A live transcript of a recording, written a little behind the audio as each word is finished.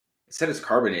said it's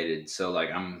carbonated, so like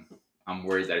I'm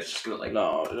worried that it's just gonna like.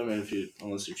 No, I mean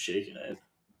unless you're shaking it,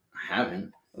 I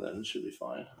haven't. then it should be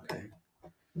fine. Okay.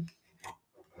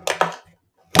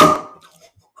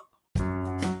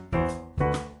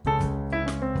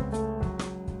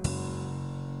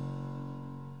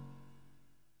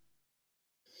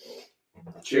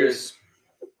 Cheers.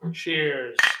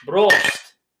 Cheers.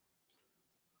 Prost.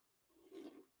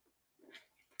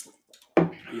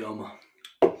 Yum.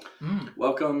 Mm.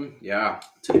 Welcome Yeah.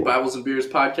 to the Bibles and Beers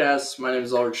podcast. My name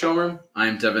is Ulrich Schomer,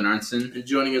 I'm Devin Arnson. and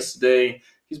joining us today,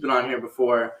 he's been on here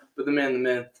before, but the man, the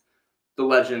myth, the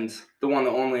legend, the one, the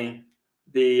only,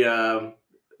 the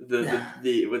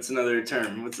what's another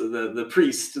term? What's the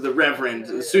priest, the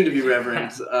reverend, soon to be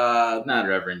reverend, Not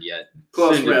reverend yet.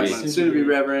 close Soon to be. reverend, soon to be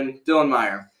reverend, Dylan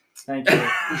Meyer. Thank you.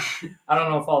 I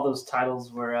don't know if all those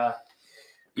titles were.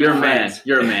 You're a Good man. friends.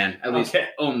 You're a man. At least Okay.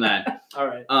 own that. All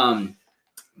right.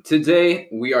 Today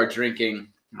we are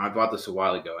drinking. I bought this a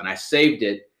while ago, and I saved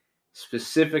it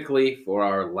specifically for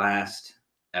our last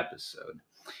episode.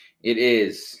 It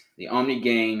is the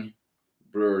Omni-Gang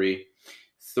Brewery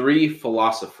Three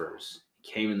Philosophers.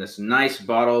 Came in this nice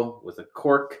bottle with a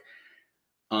cork.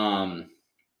 And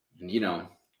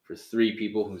for three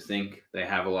people who think they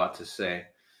have a lot to say,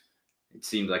 it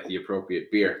seemed like the appropriate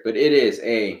beer. But it is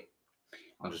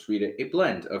I'll just read it, a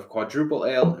blend of quadruple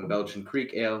ale and Belgian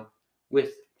Creek ale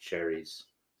with cherries.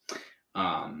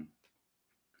 I'm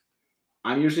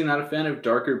usually not a fan of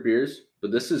darker beers,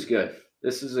 but this is good.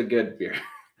 This is a good beer.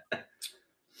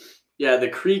 Yeah, the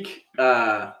Creek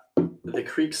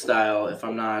style, if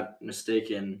I'm not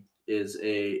mistaken,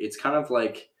 it's kind of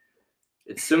like,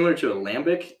 it's similar to a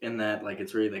lambic in that like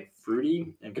it's very like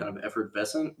fruity and kind of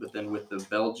effervescent, but then with the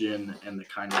Belgian and the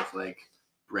kind of like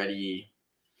bready,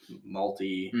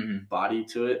 malty body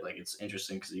to it, like it's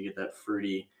interesting because you get that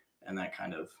fruity and that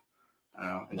kind of, I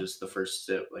don't know, and just the first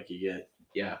sip, like you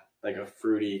get like a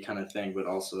fruity kind of thing, but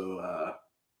also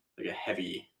like a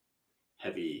heavy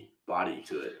body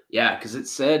to it. Yeah, because it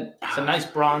said It's a nice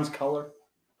bronze color.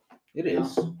 It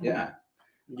is. Yeah.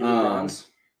 Give it bronze.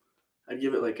 I'd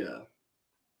give it like a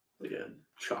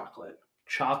chocolate.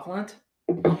 Chocolate.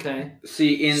 Okay.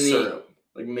 See, in syrup,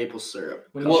 like maple syrup.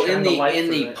 When you well, shine in the light the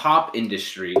through it. pop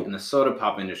industry, in the soda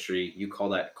pop industry, you call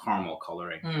that caramel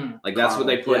coloring. Like that's what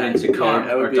they put Yeah, into Coke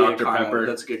that would or be a Dr. caramel. Pepper.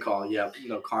 That's a good call. Yeah,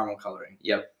 caramel coloring.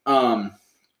 Yep.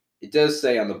 It does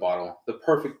say on the bottle, the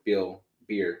perfect beer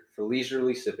for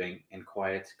leisurely sipping and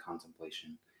quiet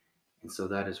contemplation. And so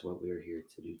that is what we are here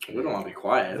to do today. We don't want to be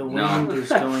quiet. The wind is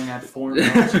going at 4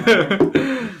 miles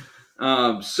an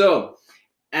hour. So,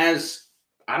 as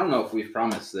I don't know if we've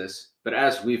promised this, but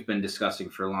as we've been discussing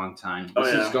for a long time,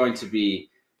 this is going to be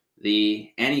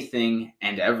the anything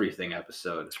and everything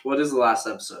episode. What is the last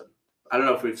episode? I don't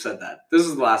know if we've said that. This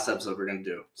is the last episode we're going to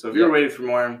do. So if you're waiting for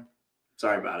more,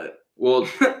 sorry about it. Well,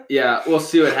 yeah, we'll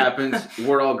see what happens.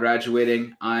 We're all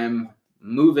graduating. I'm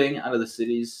moving out of the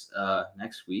cities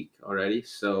next week already.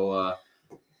 So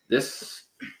this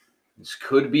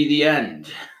could be the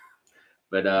end.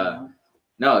 But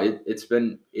no, it's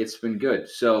been good.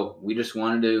 So we just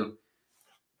wanted to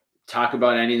talk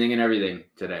about anything and everything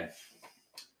today.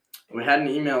 We had an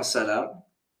email set up,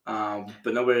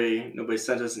 but nobody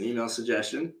sent us an email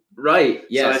suggestion. Right.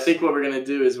 Yes. So I think what we're gonna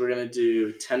do is we're gonna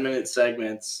do 10-minute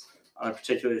segments on a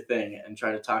particular thing and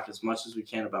try to talk as much as we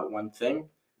can about one thing.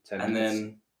 10 and minutes.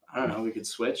 Then I don't know, we could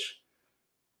switch.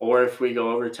 Or if we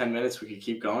go over 10 minutes, we could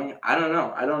keep going. I don't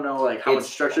know. I don't know like how much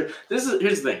structure. Here's the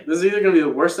thing. This is either gonna be the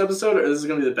worst episode or this is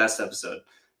gonna be the best episode.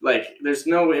 Like there's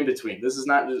no in between. This is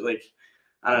not just like,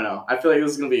 I don't know. I feel like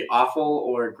this is gonna be awful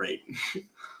or great.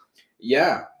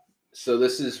 Yeah. So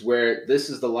this is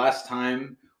the last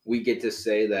time we get to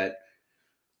say that,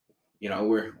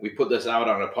 we put this out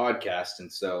on a podcast,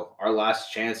 and so our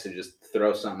last chance to just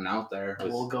throw something out there.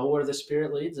 We'll go where the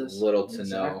spirit leads us. Little to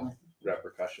no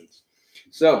repercussions.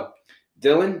 So,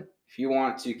 Dylan, if you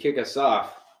want to kick us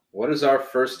off, what is our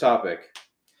first topic?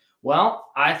 Well,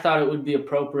 I thought it would be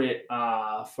appropriate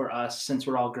for us, since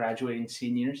we're all graduating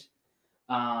seniors,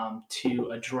 to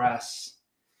address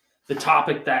the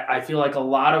topic that I feel like a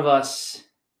lot of us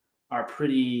are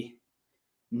pretty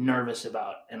nervous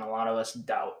about and a lot of us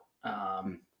doubt.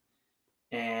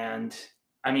 And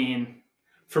I mean,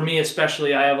 for me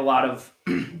especially, I have a lot of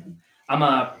I'm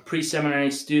a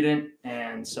pre-seminary student,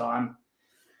 and so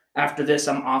after this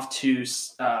I'm off to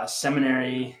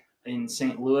seminary in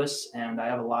St. Louis, and I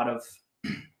have a lot of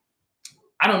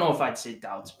I don't know if I'd say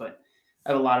doubts, but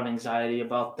I have a lot of anxiety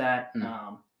about that.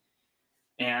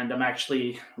 And I'm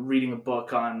actually reading a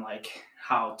book on like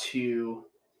how to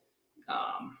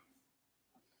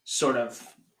sort of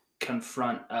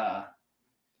confront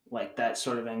like that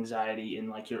sort of anxiety in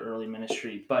like your early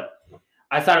ministry. But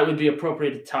I thought it would be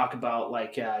appropriate to talk about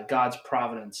like God's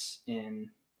providence in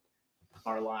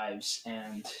our lives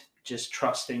and just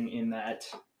trusting in that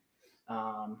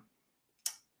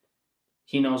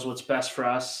He knows what's best for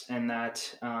us, and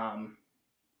that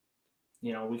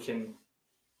we can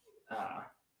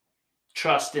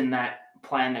trust in that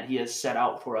plan that He has set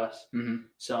out for us. Mm-hmm.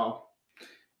 So,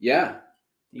 yeah.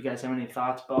 You guys have any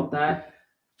thoughts about that?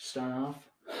 Starting off,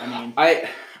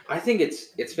 I think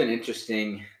it's been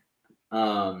interesting.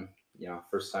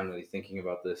 First time really thinking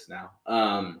about this now.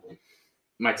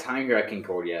 My time here at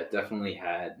Concordia definitely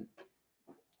had,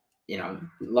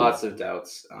 lots of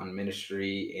doubts on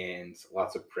ministry and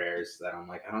lots of prayers that I'm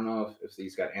like, I don't know if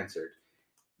these got answered.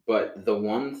 But the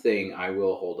one thing I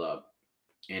will hold up,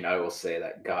 and I will say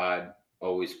that God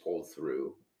always pulled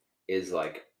through, is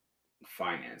like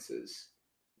finances.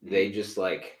 They just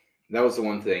like, that was the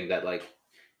one thing that like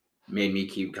made me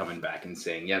keep coming back and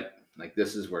saying, yep, like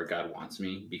this is where God wants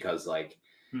me, because like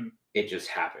it just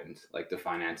happened. Like the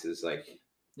finances, like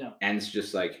ends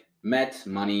just like met,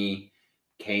 money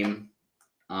came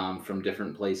from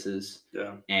different places.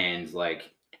 Yeah. And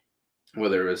like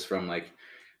whether it was from like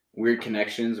weird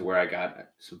connections where I got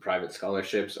some private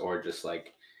scholarships, or just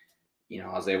like, I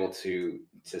was able to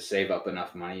save up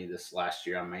enough money this last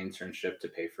year on my internship to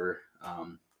pay for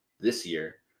this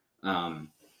year.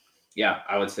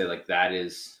 I would say like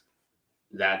that's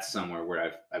somewhere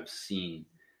where I've seen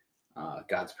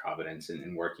God's providence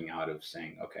in working out of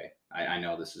saying, okay, I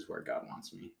know this is where God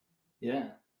wants me. Yeah.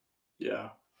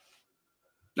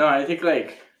 No, I think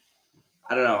like,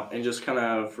 I don't know, and just kind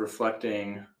of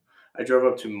reflecting, I drove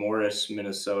up to Morris,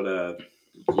 Minnesota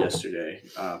yesterday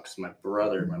because my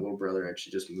little brother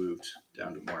actually just moved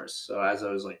down to Morris. So as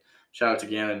I was like, shout out to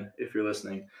Gannon if you're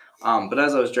listening. But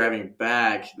as I was driving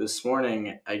back this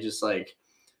morning, I just like,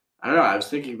 I don't know, I was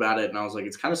thinking about it and I was like,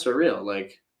 it's kind of surreal,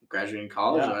 like graduating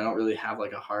college and I don't really have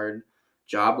like a hard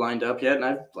job lined up yet. And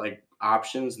I've like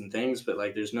options and things, but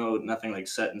like there's nothing like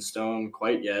set in stone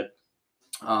quite yet.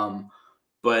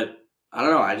 But I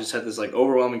don't know, I just had this like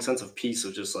overwhelming sense of peace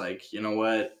of just like, you know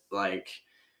what, like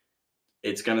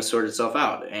it's going to sort itself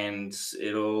out and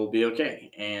it'll be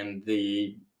okay. And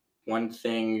the one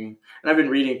thing, and I've been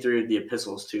reading through the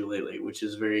epistles too lately, which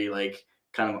is very like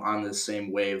kind of on the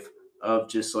same wave of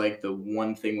just like the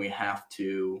one thing we have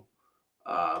to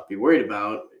be worried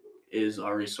about is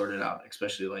already sorted out,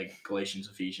 especially like Galatians,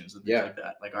 Ephesians, and things like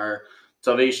that. Like our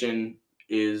salvation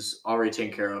is already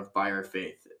taken care of by our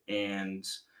faith. And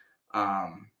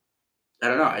I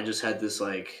don't know, I just had this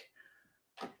like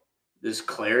this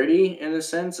clarity in a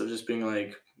sense of just being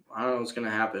like, I don't know what's gonna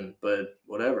happen, but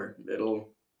whatever, it'll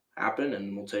happen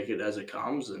and we'll take it as it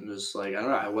comes. And just like, I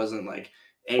don't know, I wasn't like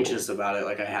anxious about it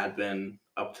like I had been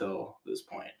up till this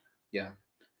point.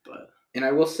 And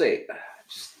I will say,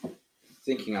 just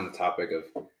thinking on the topic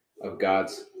of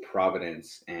God's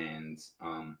providence, and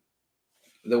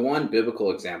the one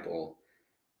biblical example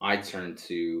I turn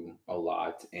to a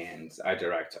lot and I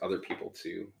direct other people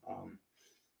to,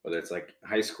 whether it's like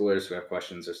high schoolers who have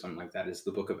questions or something like that, is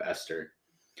the book of Esther,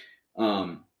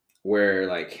 where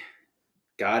like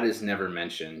God is never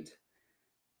mentioned.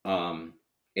 And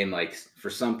like for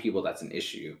some people that's an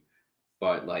issue,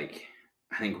 but like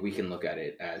I think we can look at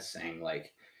it as saying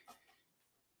like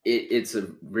it's a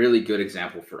really good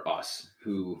example for us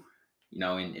who,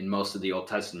 in most of the Old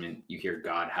Testament, you hear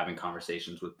God having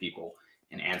conversations with people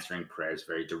and answering prayers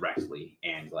very directly,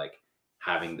 and like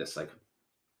having this like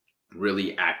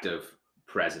really active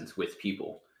presence with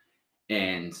people.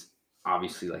 And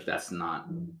obviously like that's not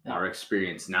our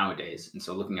experience nowadays. And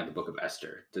so looking at the book of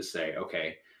Esther to say,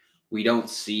 okay, we don't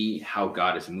see how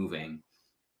God is moving,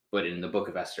 but in the book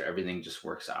of Esther, everything just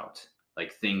works out.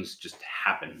 Like things just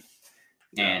happen.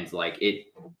 And like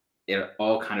it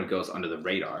all kind of goes under the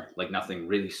radar. Like nothing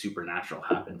really supernatural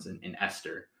happens in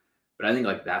Esther. But I think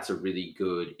like that's a really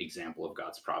good example of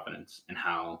God's providence and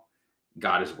how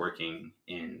God is working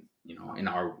in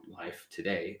our life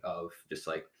today, of just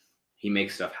like he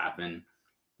makes stuff happen,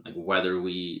 like whether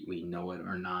we know it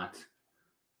or not.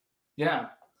 Yeah.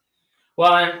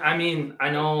 Well, I mean,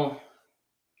 I know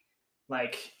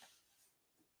like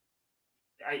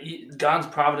God's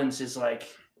providence is like,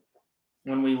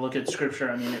 when we look at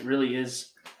scripture, I mean, it really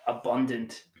is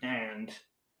abundant. And,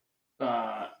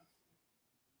 I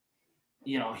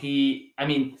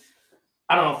don't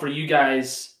know, for you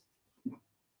guys,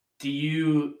 do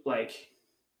you like,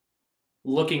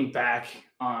 looking back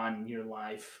on your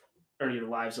life or your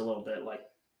lives a little bit, like,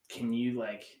 can you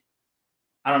like,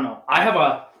 I don't know.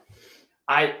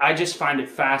 I just find it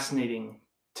fascinating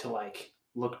to like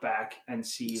look back and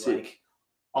see like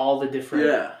all the different.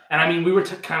 Yeah. And I mean, we were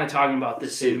kind of talking about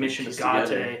this See in Mission to just God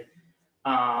together. today.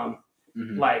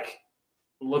 Mhm. Like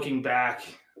looking back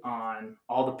on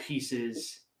all the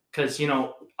pieces, because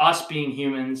us being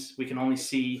humans, we can only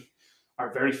see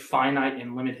our very finite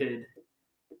and limited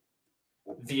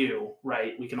view,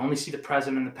 right? We can only see the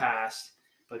present and the past,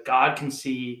 but God can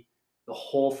see the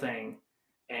whole thing,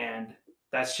 and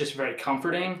that's just very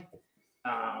comforting.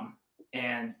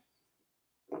 And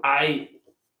I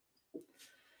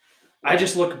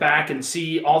just look back and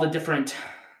see all the different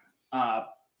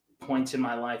points in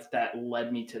my life that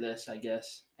led me to this, I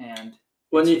guess. And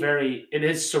it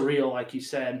is surreal, like you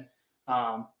said,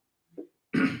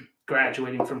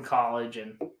 graduating from college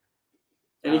and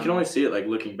you can only see it like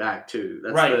looking back too.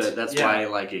 That's Right. That's Yeah. why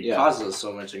like it Yeah. causes us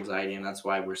so much anxiety, and that's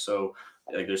why we're so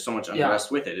like there's so much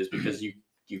unrest with it. Is because you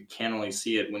can only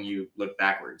see it when you look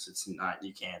backwards. It's not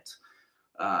you can't.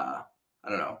 I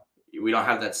don't know. We don't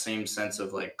have that same sense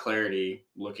of like clarity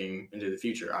looking into the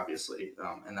future, obviously,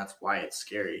 and that's why it's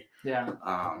scary. Yeah.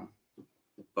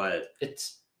 But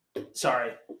it's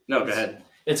sorry. No, go ahead.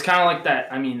 It's kind of like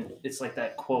that. I mean, it's like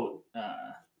that quote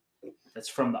that's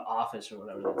from The Office or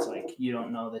whatever. That's like, you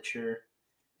don't know that you're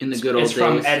in the good old days. It's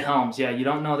from Ed Helms. Yeah, you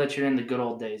don't know that you're in the good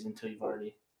old days until you've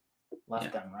already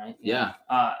left them, right? Yeah.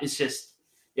 It's just,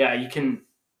 you can.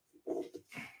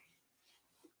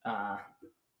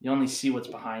 You only see what's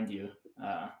behind you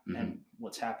and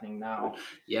what's happening now.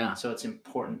 Yeah. So it's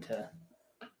important to.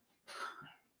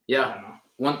 Yeah. I don't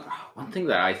know. One thing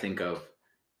that I think of,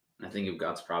 when I think of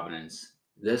God's providence,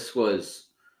 this was,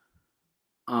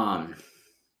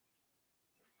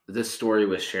 this story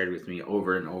was shared with me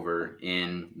over and over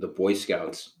in the Boy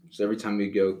Scouts. So every time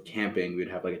we'd go camping, we'd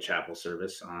have like a chapel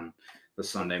service on the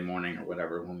Sunday morning or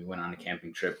whatever when we went on a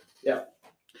camping trip. Yeah.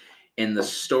 And the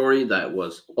story that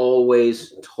was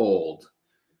always told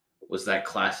was that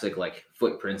classic like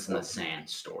footprints in the sand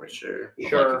story. Sure.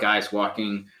 Like a guy's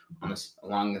walking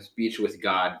along this beach with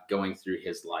God, going through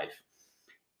his life.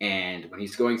 And when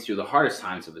he's going through the hardest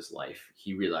times of his life,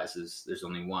 he realizes there's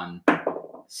only one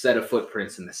set of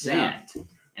footprints in the sand. Yeah.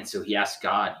 And so he asked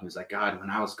God, he was like, God, when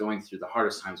I was going through the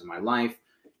hardest times of my life,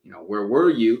 where were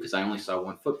you? Because I only saw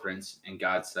one footprint. And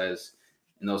God says,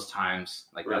 in those times,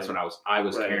 like that's when I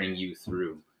was carrying you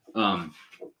through.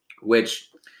 Which,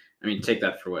 I mean, take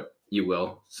that for what you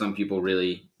will. Some people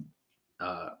really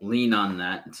lean on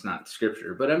that. It's not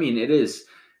scripture, but I mean, it is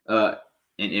an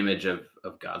image of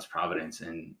God's providence.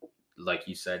 And like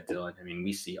you said, Dylan, I mean,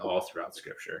 we see all throughout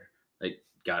scripture, like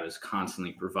God is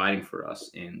constantly providing for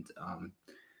us. And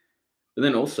but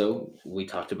then also we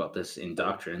talked about this in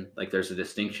doctrine, like there's a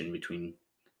distinction between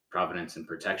providence and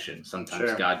protection.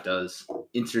 Sometimes God does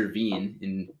intervene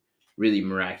in really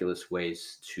miraculous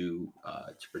ways to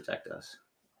protect us.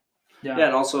 Yeah,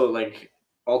 and also like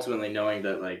ultimately knowing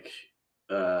that like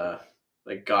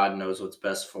God knows what's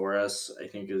best for us, I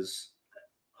think is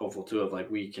hopeful too. Of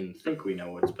like we can think we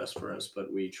know what's best for us,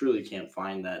 but we truly can't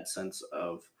find that sense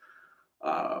of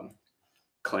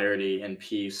clarity and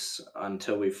peace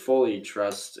until we fully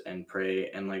trust and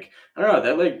pray. And like I don't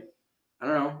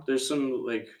know, there's some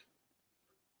like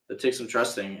it takes some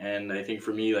trusting. And I think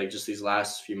for me, like just these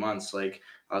last few months, like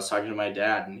I was talking to my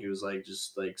dad and he was like,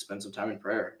 just like spend some time in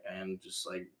prayer and just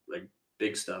like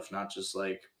big stuff, not just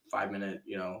like 5-minute,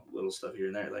 little stuff here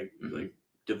and there, like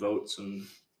devote some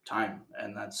time.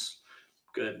 And that's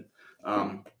good.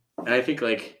 And I think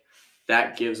like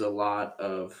that gives a lot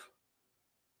of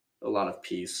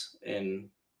peace in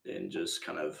just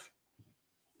kind of,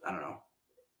 I don't know,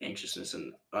 anxiousness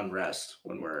and unrest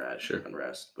when we're at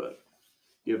unrest. But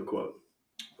you have a quote.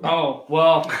 Oh,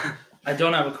 well, I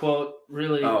don't have a quote,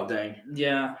 really. Oh, dang.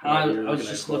 Yeah, I was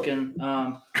just looking.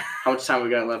 How much time we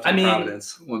got left on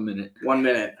Providence? 1 minute. 1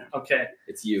 minute. Okay.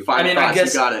 It's you. Final thoughts, I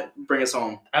guess you got it. Bring us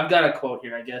home. I've got a quote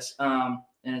here, I guess. And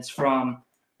it's from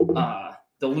the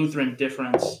Lutheran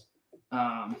Difference,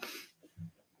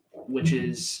 which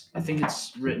is, I think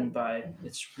it's written by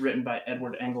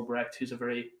Edward Engelbrecht, who's a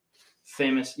very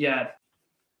famous,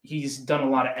 he's done a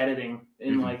lot of editing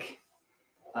in like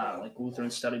Lutheran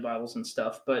study Bibles and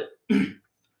stuff. But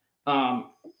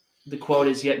the quote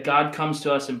is, "Yet God comes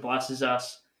to us and blesses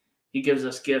us. He gives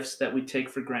us gifts that we take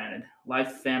for granted: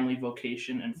 life, family,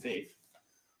 vocation, and faith.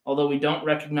 Although we don't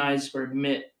recognize or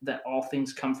admit that all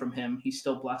things come from him, he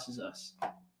still blesses us."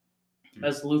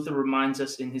 As Luther reminds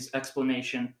us in his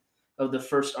explanation of the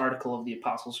first article of the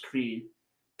Apostles' Creed,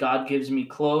 God gives me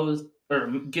clothing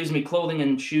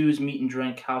and shoes, meat and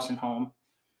drink, house and home,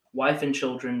 wife and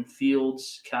children,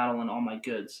 fields, cattle, and all my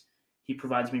goods. He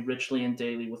provides me richly and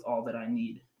daily with all that I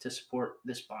need to support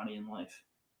this body and life.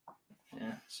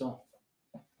 Yeah, so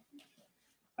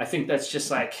I think that's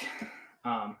just like,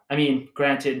 I mean,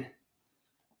 granted,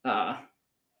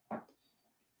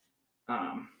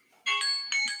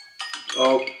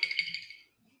 Oh,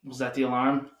 was that the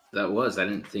alarm? That was. I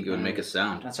didn't think it would make a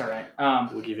sound. That's all right.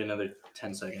 we'll give you another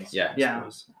 10 seconds. Yeah. Yeah.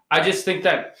 suppose. I just think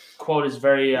that quote is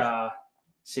very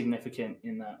significant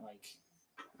in that, like,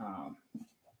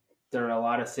 there are a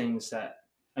lot of things that,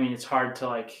 I mean, it's hard to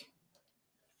like,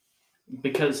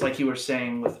 because like you were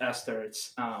saying with Esther,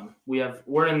 it's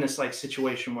we're in this like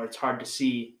situation where it's hard to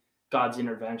see God's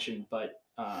intervention, but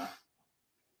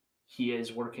he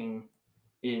is working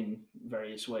in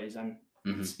various ways, and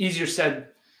it's easier said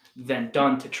than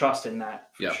done to trust in that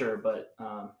for sure. But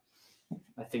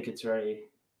I think it's very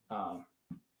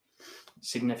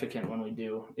significant when we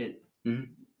do it,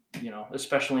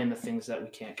 especially in the things that we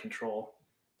can't control,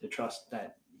 to trust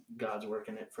that God's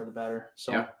working it for the better.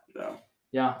 So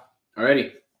yeah.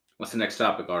 Alrighty. What's the next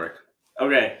topic, Ulrich?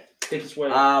 Okay. Take us away.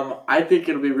 I think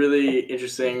it'll be really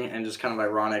interesting and just kind of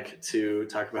ironic to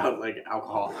talk about like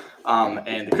alcohol,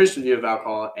 and the Christian view of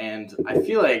alcohol. And I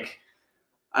feel like,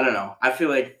 I don't know, I feel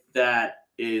like that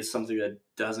is something that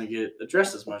doesn't get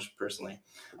addressed as much personally.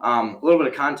 A little bit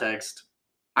of context.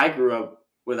 I grew up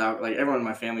without, like, everyone in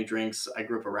my family drinks. I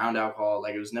grew up around alcohol.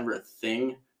 Like, it was never a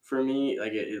thing for me.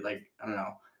 Like, it like, I don't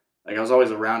know, like I was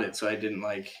always around it. So I didn't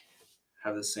like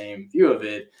have the same view of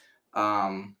it.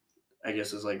 I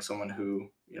guess as like someone who,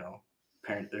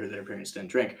 their parents didn't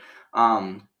drink.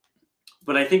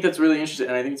 But I think that's really interesting.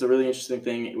 And I think it's a really interesting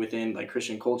thing within like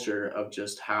Christian culture of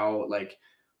just how like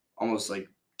almost like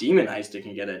demonized it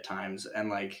can get at times. And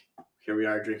like, here we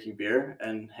are drinking beer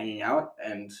and hanging out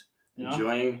and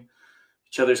enjoying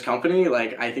each other's company.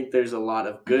 Like, I think there's a lot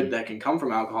of good that can come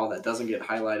from alcohol that doesn't get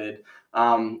highlighted.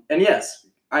 And yes,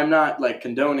 I'm not like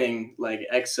condoning like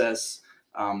excess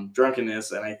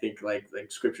drunkenness, and I think like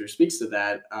scripture speaks to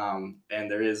that,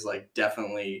 and there is like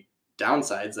definitely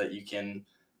downsides that you can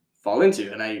fall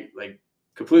into, and I like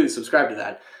completely subscribe to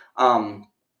that.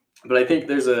 But I think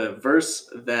there's a verse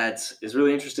that is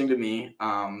really interesting to me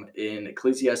in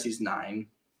Ecclesiastes 9,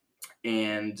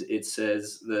 and it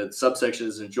says, the subsection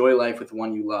is enjoy life with the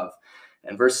one you love.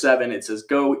 And verse 7, it says,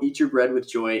 go eat your bread with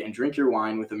joy and drink your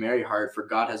wine with a merry heart, for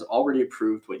God has already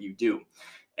approved what you do.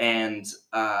 And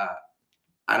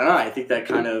I don't know. I think that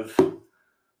kind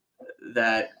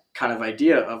of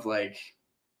idea of like,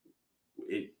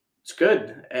 it's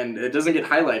good, and it doesn't get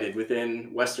highlighted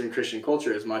within Western Christian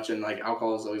culture as much. And like,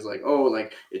 alcohol is always like, oh,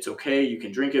 like it's okay, you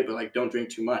can drink it, but like don't drink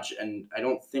too much. And I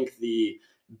don't think the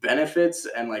benefits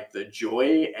and like the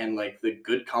joy and like the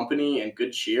good company and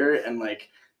good cheer and like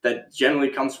that generally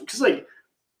comes from, because like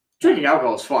drinking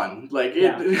alcohol is fun. Like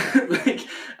like,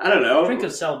 I don't know. Drink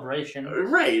of celebration.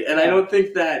 Right. And I don't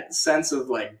think that sense of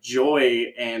like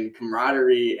joy and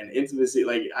camaraderie and intimacy,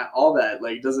 like all that,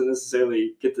 like doesn't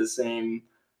necessarily get the same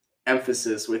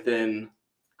emphasis within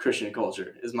Christian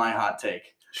culture, is my hot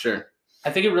take. Sure. I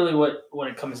think it really what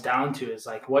it comes down to is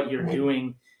like what you're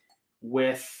doing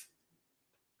with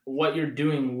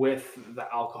the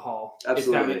alcohol.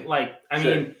 Absolutely. I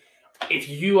mean, if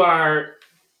you are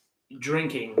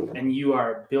drinking and you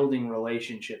are building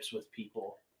relationships with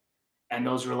people, and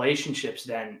those relationships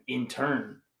then in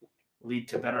turn lead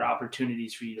to better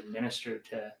opportunities for you to minister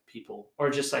to people, or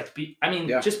just like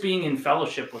just being in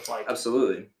fellowship with like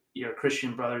absolutely your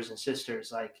Christian brothers and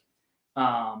sisters, like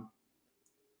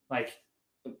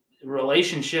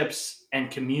relationships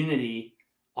and community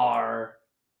are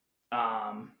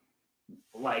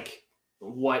like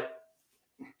what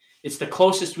it's the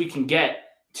closest we can get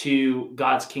to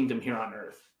God's kingdom here on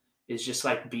earth, is just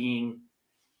like being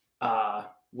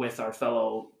with our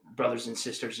fellow brothers and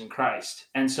sisters in Christ.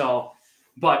 And so,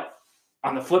 but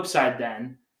on the flip side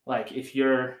then, like if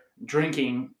you're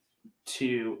drinking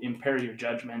to impair your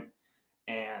judgment,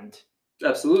 and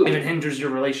absolutely if it hinders your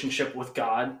relationship with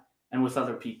God and with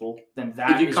other people, then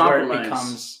that is where it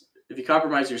becomes. If you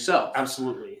compromise yourself,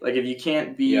 absolutely. Like if you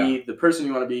can't be the person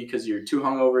you want to be because you're too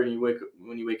hungover and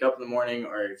when you wake up in the morning,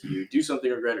 or if you do something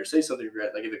regret or say something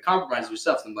regret, like if it compromises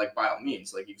yourself, then like by all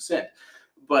means, like you've sinned.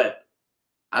 But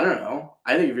I don't know.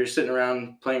 I think if you're sitting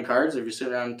around playing cards, if you're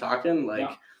sitting around talking,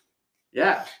 like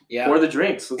pour the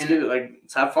drinks. Let's get it. Like,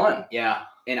 let's have fun. Yeah,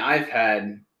 and I've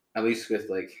had, at least with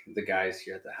like the guys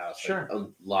here at the house, sure, like, a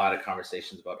lot of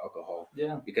conversations about alcohol.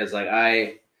 Yeah, because like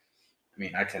I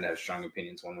mean, I tend to have strong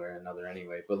opinions one way or another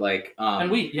anyway. But like,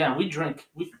 and we drink.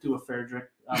 We do a fair drink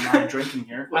amount of drinking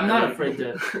here. I'm not afraid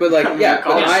to. But like,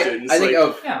 I think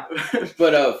of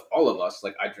but of all of us,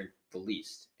 like I drink the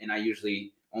least, and I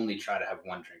usually only try to have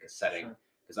one drink a setting,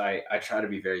 because I try to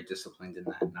be very disciplined in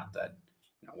that. Not that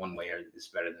one way is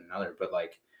better than another, but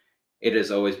like it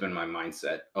has always been my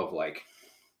mindset of like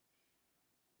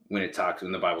when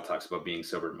the Bible talks about being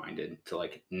sober minded, to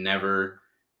like never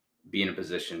be in a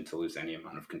position to lose any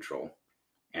amount of control.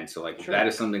 And so like Sure. that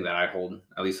is something that I hold,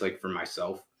 at least like for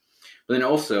myself. But then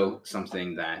also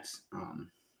something that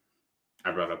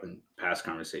I brought up in past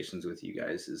conversations with you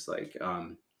guys is like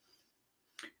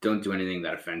don't do anything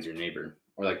that offends your neighbor,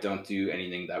 or like don't do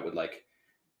anything that would like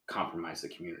compromise the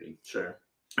community. Sure.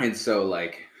 And so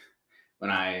like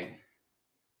when I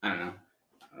don't know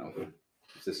if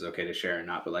this is okay to share or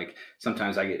not, but like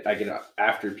sometimes I get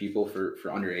after people for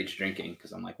underage drinking,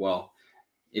 because I'm like, well,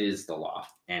 it is the law,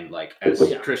 and like as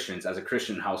Christians, as a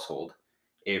Christian household,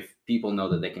 if people know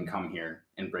that they can come here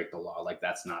and break the law, like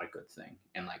that's not a good thing.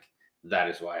 And like that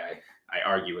is why I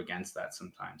argue against that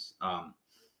sometimes.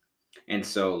 And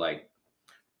so like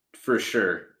for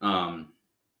sure, I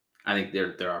think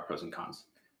there are pros and cons.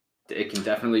 It can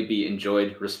definitely be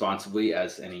enjoyed responsibly,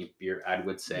 as any beer ad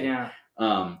would say. Yeah.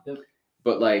 Yep.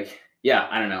 But like, yeah,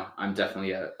 I don't know. I'm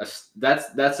definitely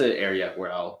that's an area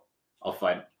where I'll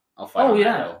fight. Oh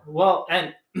yeah. Well,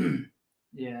 and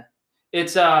yeah,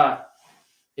 it's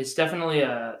definitely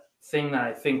a thing that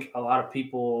I think a lot of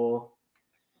people,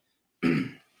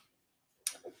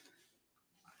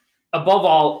 above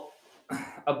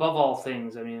all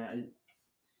things, I mean,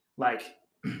 like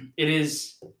it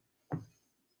is.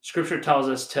 Scripture tells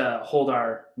us to hold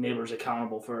our neighbors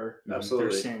accountable for their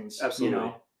sins. Absolutely. You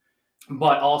know,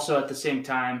 but also at the same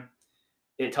time,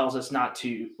 it tells us not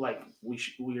to like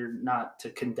we're not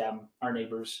to condemn our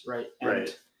neighbors, right?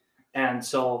 Right. And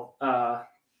so, but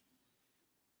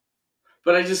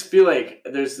I just feel like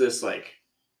there's this like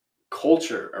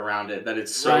culture around it that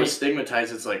it's so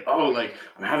stigmatized. It's like, oh, like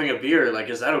I'm having a beer, like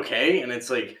is that okay? And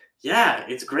it's like, yeah,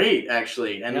 it's great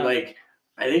actually, and like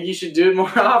I think you should do it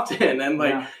more often. And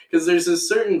like, because there's a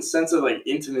certain sense of like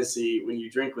intimacy when you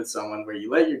drink with someone where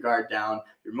you let your guard down,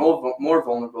 you're more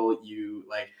vulnerable. You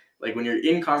like when you're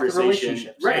in conversation,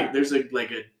 right? Yeah. There's a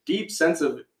deep sense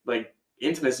of like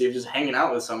intimacy of just hanging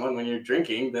out with someone when you're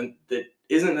drinking. Then that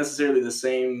isn't necessarily the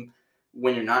same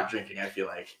when you're not drinking, I feel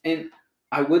like. And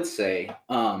I would say,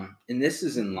 and this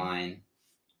is in line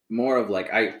more of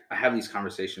like I have these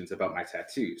conversations about my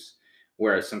tattoos,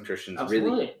 whereas some Christians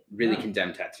really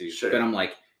condemn tattoos. Sure. But I'm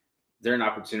like, they're an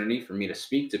opportunity for me to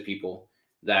speak to people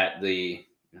that the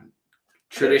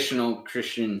traditional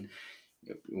Christian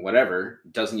whatever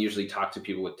doesn't usually talk to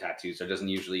people with tattoos, or doesn't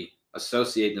usually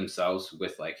associate themselves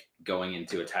with like going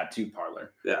into a tattoo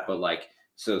parlor. Yeah. But like,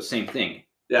 so same thing.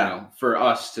 Yeah. You know, for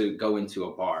us to go into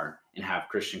a bar and have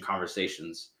Christian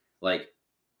conversations, like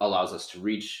allows us to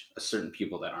reach a certain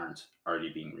people that aren't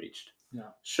already being reached. Yeah.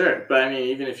 Sure. But I mean,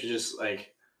 even if you're just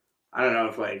like, I don't know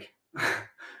if like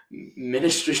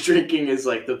ministry drinking is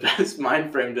like the best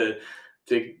mind frame to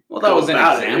well, that was an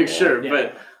example. Sure. Yeah.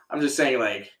 But I'm just saying,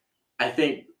 like, I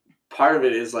think part of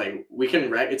it is like we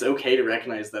can it's okay to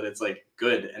recognize that it's like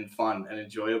good and fun and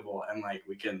enjoyable, and like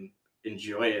we can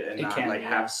enjoy it and not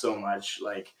have so much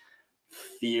like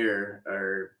fear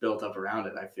or built up around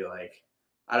it. I feel like,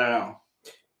 I don't know.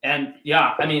 And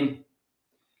yeah, I mean,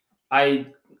 I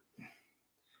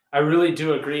really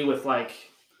do agree with like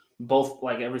both,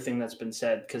 like everything that's been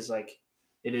said, because like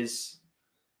it is,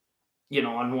 you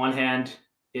know, on one hand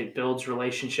it builds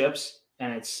relationships,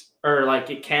 and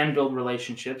it can build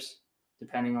relationships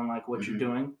depending on like what you're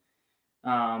doing,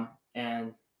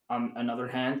 and on another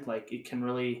hand, like it can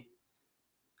really,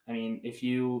 I mean, if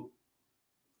you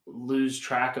lose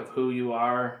track of who you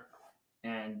are,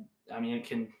 and I mean it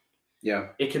can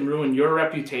ruin your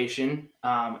reputation,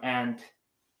 and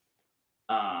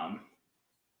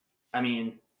I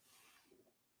mean,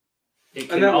 it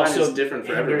can, and that also line is different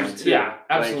for everyone too. Yeah,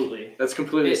 absolutely. Like, that's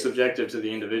completely subjective to the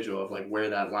individual of like where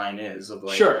that line is. Of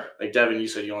like, like Devin, you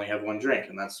said you only have one drink,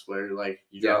 and that's where like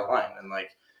you draw the line. And like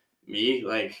me,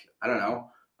 like I don't know,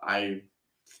 I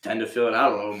tend to fill it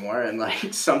out a little more, and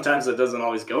like sometimes it doesn't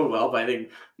always go well. But I think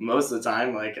most of the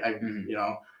time, like I, you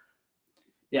know,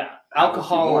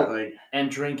 alcohol and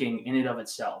drinking in and of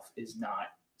itself is not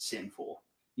sinful.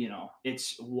 You know,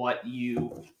 it's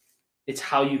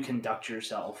how you conduct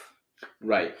yourself,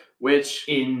 right? Which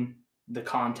in the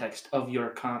context of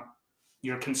your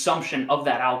consumption of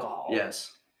that alcohol,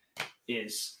 that's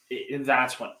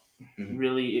what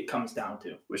really it comes down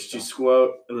to. To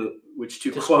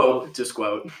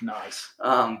quote. Nice.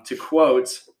 To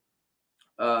quote,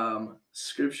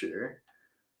 scripture.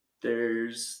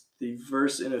 There's the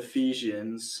verse in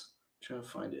Ephesians. I'm trying to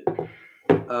find it.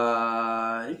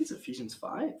 I think it's Ephesians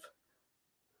 5.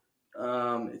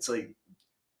 It's like,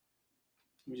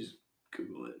 let me just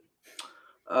Google it.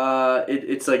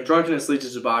 It's like drunkenness leads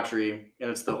to debauchery, and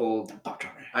it's the whole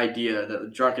idea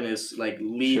that drunkenness like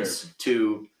leads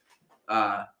to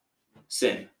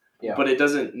sin. Yeah. But it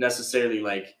doesn't necessarily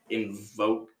like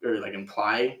invoke or like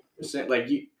imply sin. Like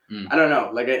Mm. I don't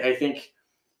know. Like I think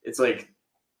it's like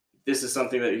this is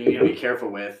something that you need to be careful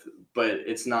with, but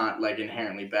it's not like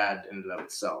inherently bad in and of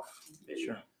itself. Maybe.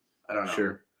 Sure. I don't know.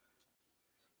 Sure.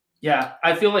 Yeah,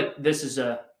 I feel like this is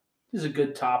a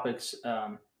good topic,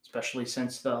 especially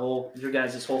since your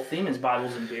guys' whole theme is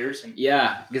Bibles and beers. And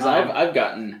Yeah, because I've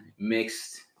gotten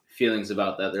mixed feelings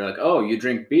about that. They're like, "Oh, you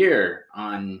drink beer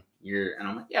on your," and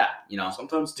I'm like, "Yeah,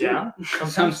 Sometimes too. yeah,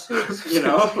 sometimes too.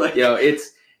 Like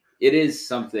it is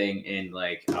something." And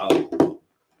like,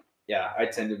 I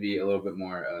tend to be a little bit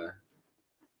more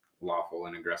lawful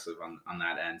and aggressive on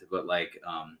that end, but like,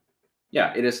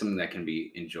 it is something that can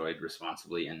be enjoyed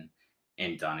responsibly and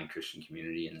done in Christian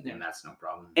community, and that's no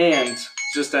problem. And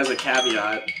just as a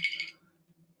caveat,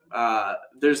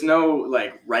 there's no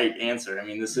like right answer. I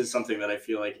mean, this is something that I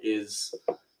feel like is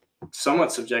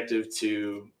somewhat subjective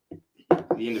to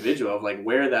the individual of like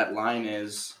where that line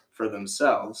is for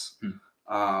themselves.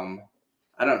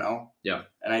 I don't know. Yeah.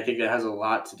 And I think it has a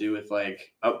lot to do with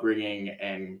like upbringing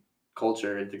and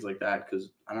culture and things like that.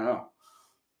 Because I don't know.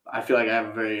 I feel like I have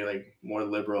a very like more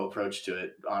liberal approach to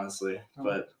it, honestly.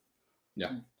 But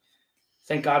yeah,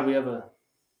 thank God we have a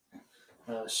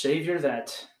Savior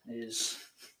that is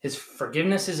His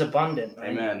forgiveness is abundant. Right?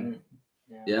 Amen.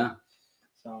 Yeah.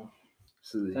 So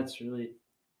absolutely. That's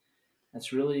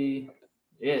really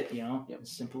it.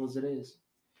 As simple as it is.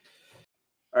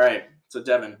 All right. So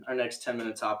Devin, our next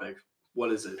 10-minute topic.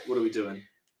 What is it? What are we doing?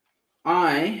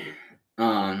 I,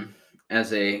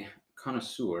 as a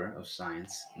connoisseur of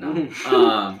science,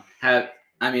 I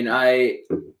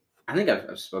think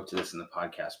I've spoke to this in the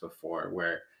podcast before,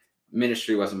 where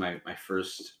ministry wasn't my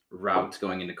first route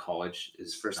going into college.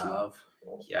 Is First love.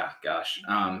 Yeah, gosh.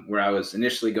 Where I was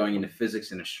initially going into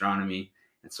physics and astronomy,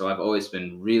 and so I've always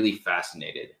been really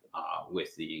fascinated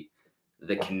with the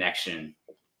connection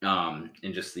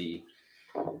and just the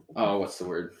what's the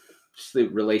word? Just the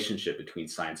relationship between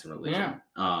science and religion.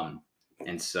 Yeah.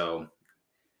 And so,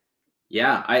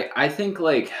 I think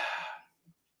like,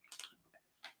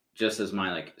 just as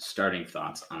my like starting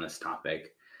thoughts on this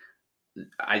topic,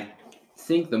 I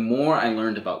think the more I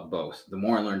learned about both, the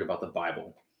more I learned about the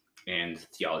Bible and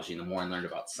theology, and the more I learned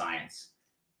about science,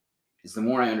 is the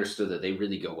more I understood that they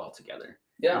really go well together.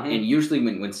 Yeah. Mm-hmm. And usually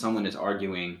when someone is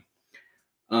arguing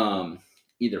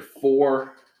either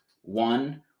for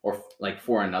one or like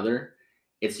for another,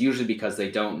 it's usually because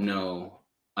they don't know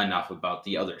enough about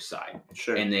the other side.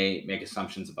 Sure. And they make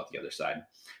assumptions about the other side.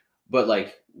 But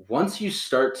like once you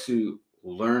start to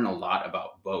learn a lot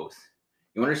about both,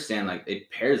 you understand like it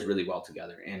pairs really well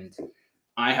together. And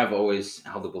I have always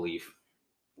held the belief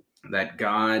that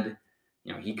God,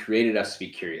 He created us to be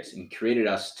curious, and He created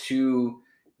us to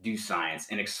do science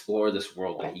and explore this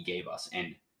world that He gave us,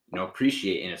 and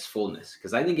appreciate in its fullness.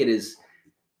 Because I think it is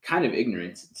kind of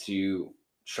ignorant to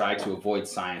try to avoid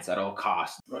science at all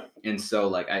costs. Right. And so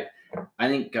like I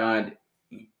think God,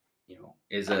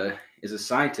 is a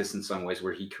scientist in some ways,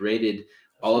 where He created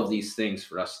all of these things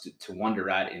for us to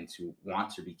wonder at and to want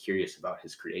to be curious about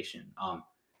His creation.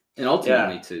 And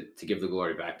ultimately to give the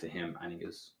glory back to Him, I think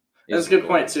is that's a good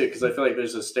point too, because I feel like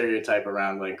there's a stereotype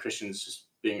around like Christians just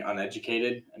being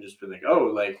uneducated and just being like, oh,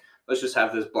 like let's just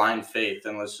have this blind faith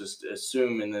and let's just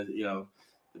assume in the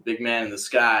the big man in the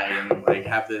sky and like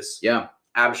have this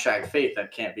abstract faith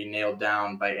that can't be nailed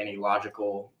down by any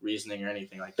logical reasoning or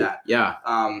anything like that. Yeah.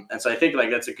 And so I think like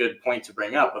that's a good point to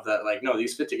bring up, of that like, no,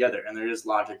 these fit together, and there is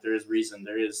logic, there is reason,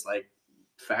 there is like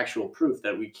factual proof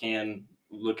that we can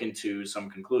look into some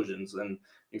conclusions and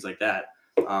things like that.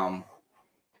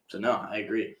 So no, I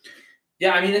agree.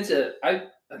 Yeah, I mean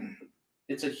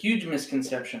it's a huge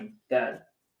misconception that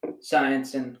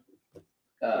science and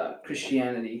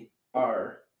Christianity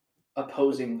are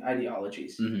opposing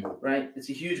ideologies, right? It's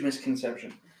a huge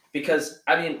misconception, because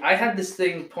I mean I had this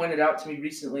thing pointed out to me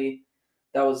recently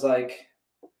that was like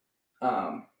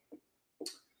how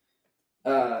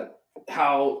a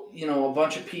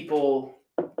bunch of people,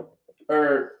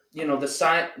 or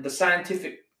the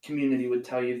scientific community would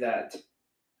tell you that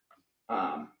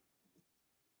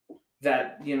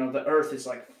the earth is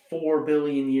like 4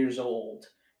 billion years old,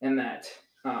 and that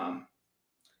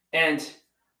and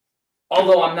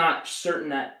although I'm not certain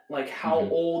that like how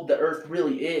old the earth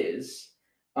really is,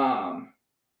 and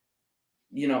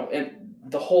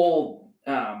the whole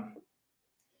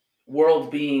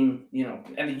world being,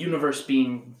 and the universe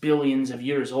being billions of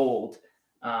years old,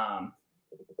 and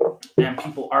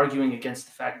people arguing against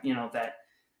the fact, that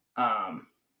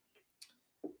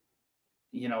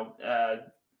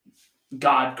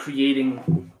God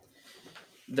creating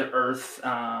the earth.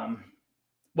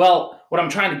 Well, what I'm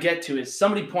trying to get to is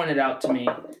somebody pointed out to me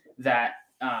that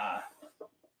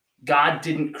God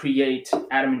didn't create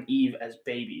Adam and Eve as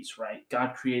babies, right?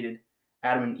 God created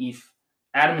Adam and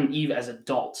Eve as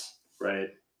adults. Right.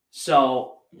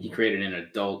 So He created an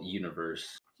adult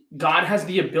universe. God has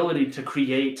the ability to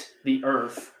create the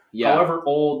earth, Yeah. however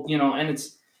old, and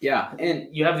it's Yeah. And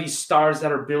you have these stars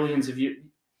that are billions of years.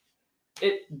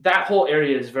 That whole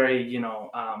area is very,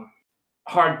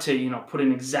 hard to, put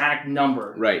an exact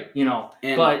number, right.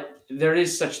 And- but there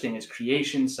is such thing as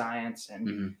creation science, and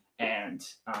Mhm.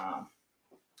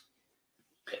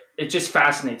 it just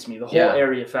fascinates me. The whole Yeah.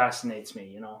 area fascinates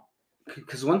me,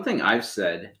 Because one thing I've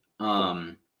said,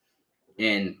 and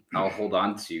I'll hold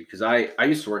on to, because I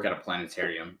used to work at a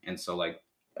planetarium, and so like,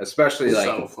 especially like,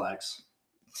 subtle flex.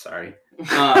 sorry,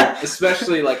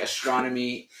 especially like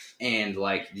astronomy and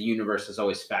like the universe has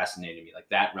always fascinated me. Like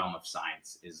that realm of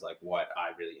science is like what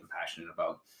I really am passionate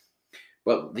about.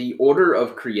 But the order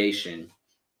of creation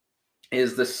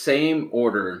is the same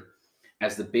order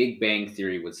as the Big Bang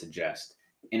Theory would suggest.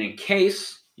 And in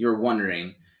case you're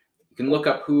wondering, you can look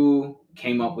up who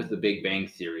came up with the Big Bang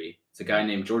Theory. It's a guy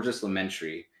named Georges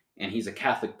Lemaitre, and he's a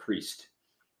Catholic priest.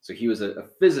 So he was a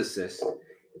physicist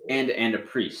and a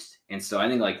priest. And so I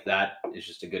think like that is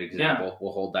just a good example. Yeah.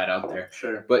 We'll hold that out there.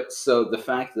 Sure. But so the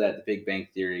fact that the Big Bang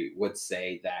Theory would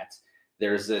say that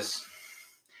there's this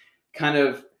kind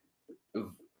of,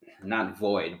 not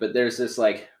void, but there's this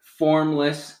like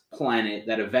formless planet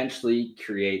that eventually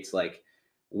creates like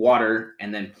water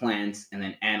and then plants and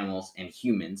then animals and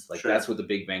humans. Like Sure. That's what the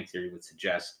Big Bang Theory would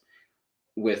suggest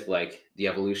with like the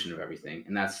evolution of everything.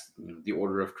 And that's the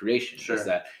order of creation. Sure. Is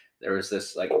that there was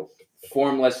this like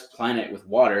formless planet with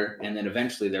water, and then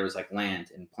eventually there was like land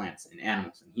and plants and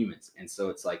animals and humans. And so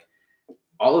it's like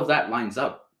all of that lines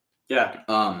up. Yeah.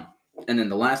 And then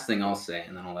the last thing I'll say,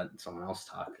 and then I'll let someone else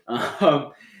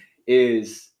talk,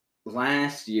 is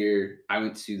last year I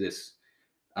went to this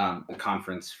a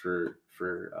conference for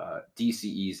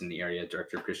DCEs in the area,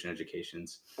 Director of Christian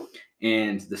Educations,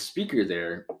 and the speaker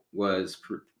there was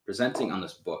presenting on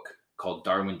this book called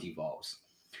Darwin Devolves.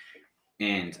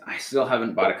 And I still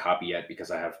haven't bought a copy yet because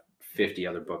I have 50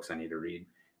 other books I need to read.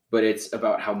 But it's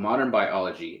about how modern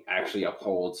biology actually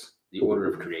upholds the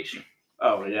order of creation.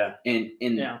 Oh, yeah. And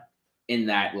in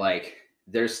that, like,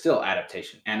 there's still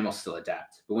adaptation. Animals still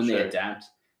adapt. But when Sure. they adapt,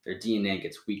 their DNA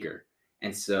gets weaker.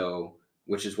 And so,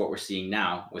 which is what we're seeing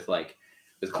now with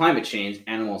climate change,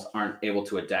 animals aren't able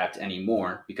to adapt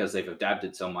anymore because they've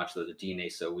adapted so much that the DNA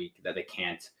is so weak that they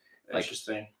can't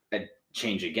Interesting.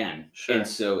 change again. Sure. And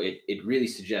so it really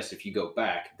suggests, if you go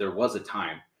back, there was a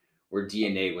time where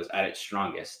DNA was at its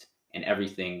strongest and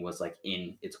everything was like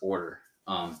in its order.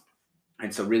 And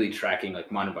so really tracking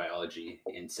like modern biology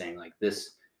and saying like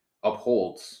this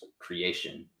upholds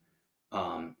creation.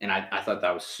 And I thought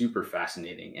that was super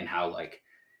fascinating, and how like,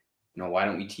 why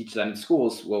don't we teach that in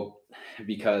schools? Well,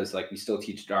 because like we still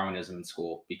teach Darwinism in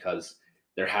school because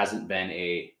there hasn't been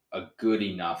a good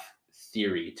enough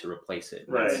theory to replace it.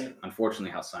 Right. That's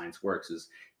unfortunately how science works, is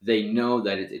they know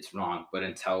that it's wrong, but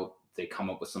until they come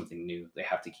up with something new, they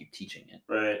have to keep teaching it.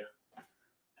 Right.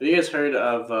 Have you guys heard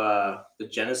of the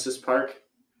Genesis Park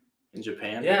in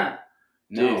Japan? Yeah.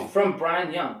 No. From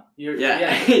Brian Young. Yeah.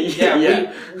 We I'm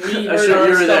heard sure our you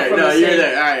were stuff there. from No, the you were same-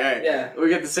 there. All right. Yeah. We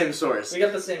got the same source. We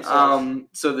got the same source.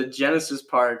 So the Genesis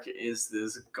Park is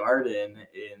this garden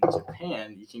in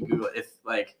Japan. You can Google it.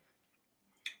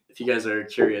 If you guys are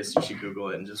curious, you should Google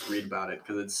it and just read about it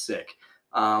because it's sick.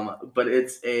 But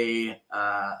it's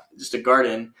just a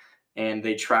garden, and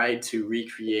they tried to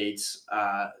recreate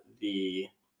the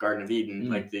Garden of Eden,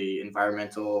 like the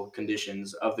environmental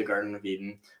conditions of the Garden of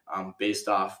Eden, based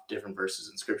off different verses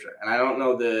in Scripture. And I don't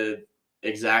know the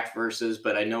exact verses,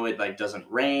 but I know it like doesn't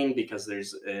rain because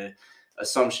there's a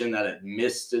assumption that it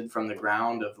misted from the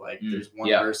ground. Of like there's one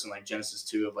verse in like Genesis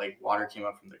 2 of like water came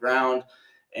up from the ground,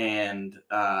 and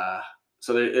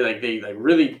so they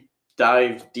really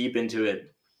dived deep into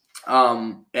it,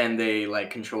 and they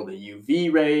like control the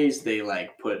UV rays. They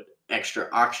like put extra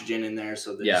oxygen in there,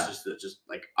 so there's just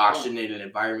like oxygenated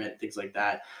environment, things like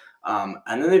that.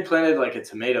 And then they planted like a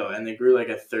tomato, and they grew like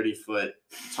a 30-foot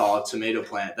tall tomato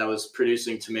plant that was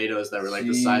producing tomatoes that were like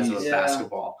the size of a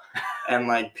basketball. And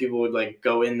like people would like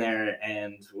go in there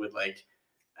and would like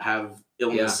have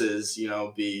illnesses,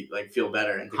 be like feel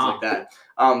better and things like that.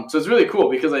 So it's really cool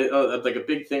because like a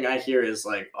big thing I hear is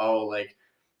like,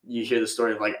 you hear the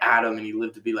story of like Adam, and he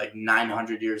lived to be like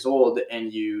 900 years old. And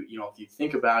if you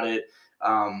think about it,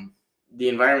 the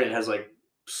environment has like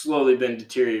slowly been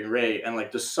deteriorating, and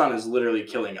like the sun is literally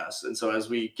killing us. And so as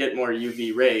we get more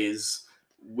UV rays,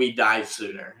 we die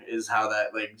sooner. Is how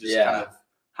that like just Yeah. kind of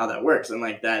how that works, and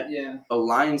like that Yeah.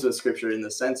 aligns with scripture in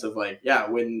the sense of like, yeah,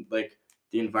 when like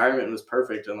the environment was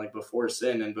perfect and like before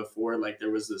sin and before like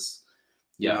there was this,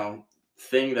 you Yeah. know,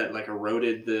 thing that like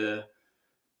eroded the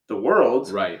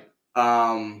world. Right.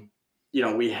 You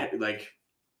know, we had like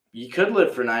you could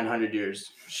live for 900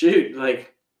 years. Shoot,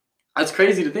 like that's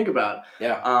crazy to think about.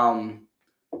 Yeah.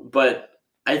 But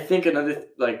I think another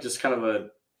like just kind of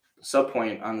a sub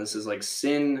point on this is like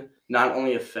sin not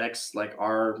only affects like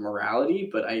our morality,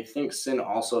 but I think sin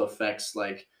also affects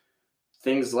like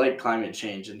things like climate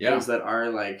change and Yeah. things that are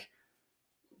like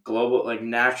global, like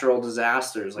natural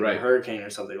disasters, like Right. a hurricane or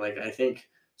something. Like I think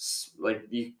like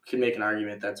you can make an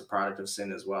argument that's a product of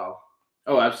sin as well.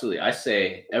 Oh, absolutely. I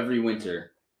say every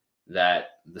winter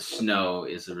that the snow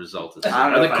is a result of sin. I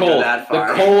don't know Or if the I go cold. that far.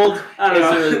 The cold I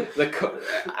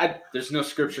don't is there's no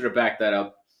scripture to back that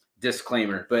up.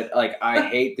 Disclaimer. But like I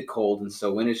hate the cold, and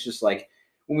so when it's just like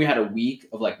when we had a week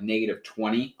of like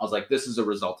 -20, I was like, this is a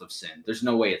result of sin. There's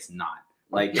no way it's not.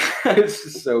 Like it's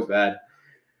just so bad.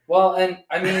 Well, and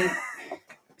I mean,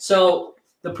 so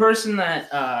the person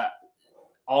that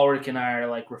Ulrich and I are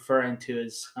like referring to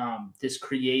is this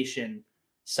creation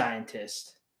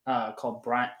scientist called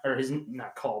Brian, or his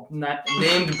not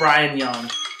named Brian Young.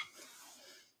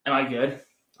 Am I good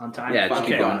on time? Yeah, just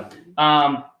keep Okay.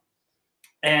 going.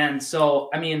 And so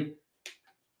I mean,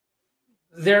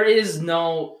 there is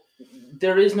no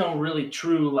really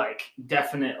true like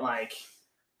definite like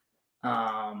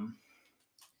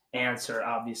answer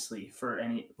obviously for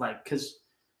any like because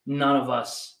none of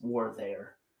us were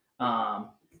there.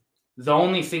 The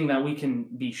only thing that we can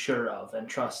be sure of and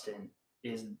trust in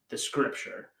is the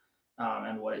scripture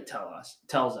and what it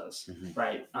tells us, Mhm.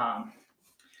 right?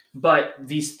 But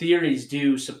these theories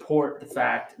do support the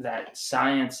fact that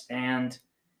science and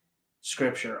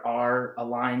scripture are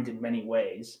aligned in many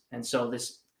ways, and so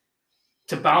this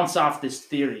to bounce off this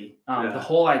theory, the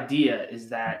whole idea is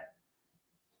that,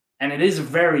 and it is a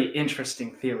very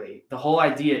interesting theory. The whole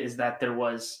idea is that there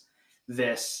was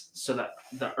this, so that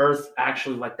the earth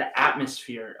actually, like the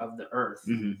atmosphere of the earth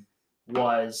Mhm.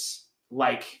 was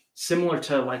like similar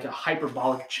to like a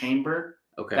hyperbolic chamber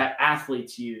Okay. that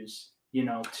athletes use, you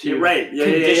know, to You're right.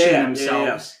 condition Yeah.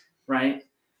 themselves, right?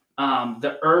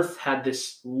 The earth had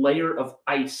this layer of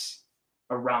ice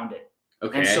around it.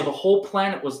 Okay. And so the whole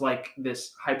planet was like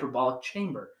this hyperbolic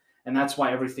chamber. And that's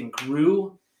why everything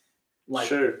grew like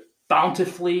Sure.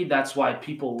 bountifully. That's why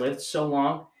people lived so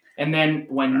long. And then I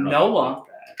don't when know if I Noah,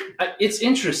 believe that. it's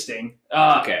interesting.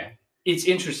 Okay. It's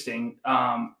interesting.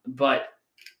 But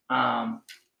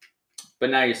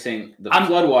now you're saying the I'm-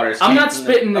 floodwaters. I'm came not from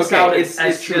spitting this out It's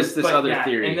as truth, just this but other yeah,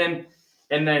 theory.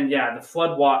 And then the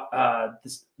flood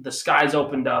the skies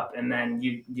opened up, and then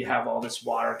you have all this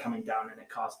water coming down, and it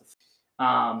caused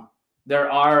the.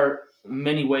 There are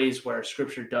many ways where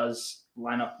scripture does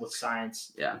line up with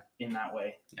science. Yeah. In that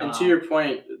way. And to your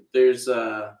point, there's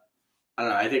I don't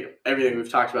know. I think everything we've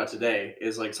talked about today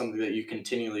is like something that you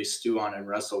continually stew on and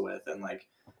wrestle with, and like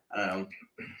I don't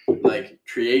know, like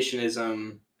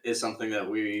creationism is something that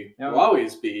we will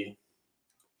always be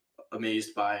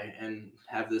amazed by and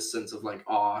have this sense of like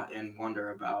awe and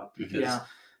wonder about because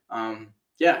I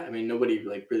mean nobody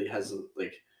like really has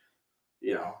like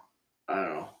you know I don't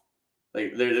know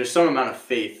like there's some amount of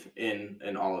faith in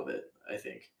all of it I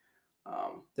think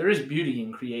there is beauty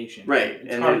in creation, right,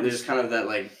 It's and hard to there's kind of that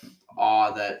like awe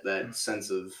that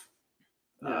sense of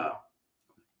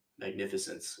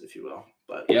magnificence if you will,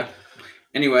 but Yeah.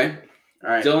 Anyway, all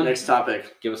right, Dylan, next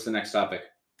topic. give us the next topic.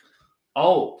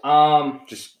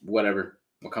 Just whatever.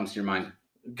 What comes to your mind?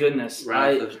 goodness,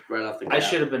 Right off the I gap.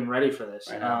 should have been ready for this.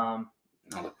 Right now.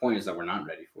 No, the point is that we're not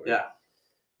ready for it. Yeah.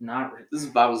 Not really. This is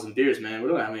Bibles and Beers, man. We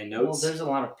don't have any Well, notes. there's a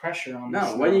lot of pressure on this.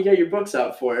 No, why do you get your books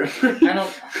out for? I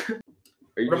don't.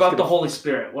 What about the Holy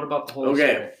Spirit? What about the Holy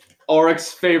Spirit?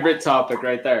 Ulrich's favorite topic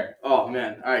right there. Oh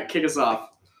man! All right, kick us off.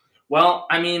 Well,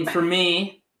 I mean, for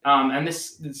me, and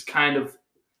this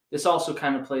also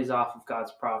kind of plays off of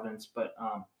God's providence, but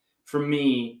for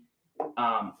me,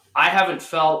 I haven't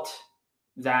felt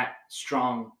that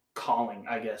strong calling.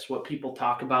 I guess what people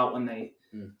talk about when they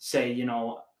say, you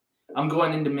know, I'm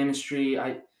going into ministry.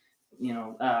 I've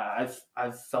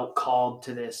felt called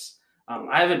to this.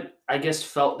 I haven't, I guess,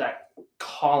 felt that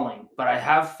calling, but I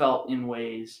have felt in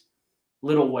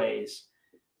little ways,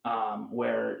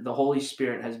 where the Holy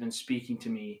Spirit has been speaking to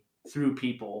me through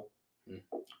people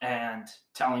and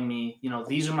telling me, you know,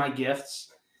 these are my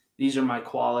gifts, these are my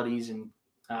qualities,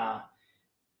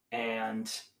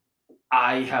 and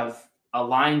I have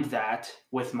aligned that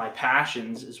with my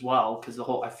passions as well, because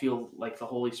I feel like the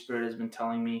Holy Spirit has been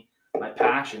telling me my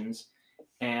passions,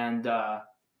 and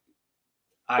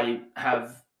I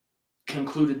have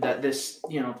concluded that this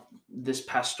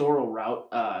pastoral route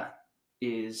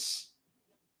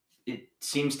it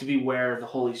seems to be where the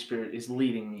Holy Spirit is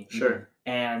leading me. Sure.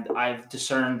 And I've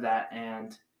discerned that,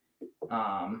 and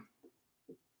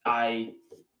I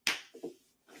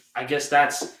guess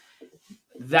that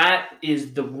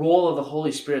is the role of the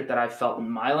Holy Spirit that I felt in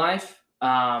my life,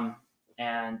 and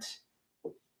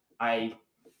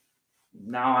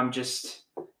now I'm just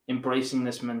embracing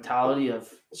this mentality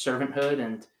of servanthood,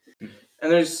 and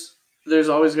there's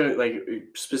always gonna, like,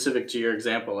 specific to your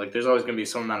example, like there's always gonna be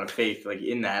some amount of faith, like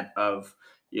in that of,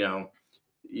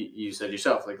 you said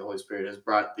yourself, like the Holy Spirit has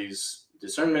brought these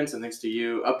discernments and things to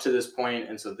you up to this point,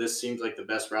 and so this seems like the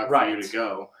best route for you to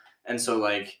go. And so,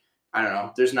 like, I don't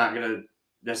know, there's not gonna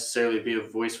necessarily be a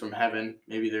voice from heaven.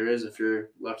 Maybe there is if you're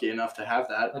lucky enough to have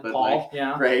that, like but Paul,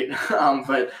 right.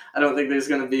 But I don't think there's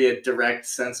gonna be a direct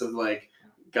sense of like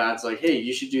God's like, hey,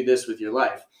 you should do this with your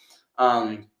life.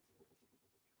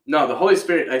 No, the Holy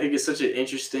Spirit, I think, is such an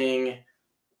interesting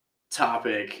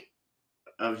topic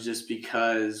of just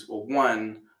because, well,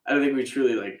 one, I don't think we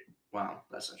truly wow,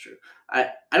 that's not true. I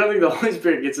don't think the Holy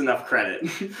Spirit gets enough credit.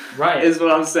 Right. Is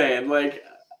what I'm saying. Like,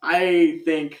 I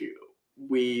think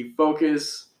we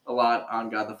focus a lot on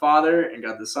God the Father and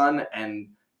God the Son, and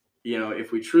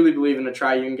if we truly believe in a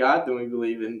triune God, then we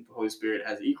believe in the Holy Spirit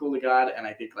as equal to God, and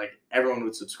I think like everyone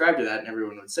would subscribe to that and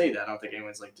everyone would say that. I don't think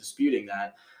anyone's like disputing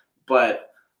that, but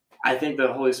I think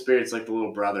the Holy Spirit's like the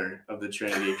little brother of the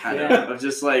Trinity, kind of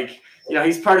just like,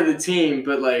 he's part of the team,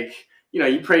 but like,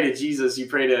 you pray to Jesus, you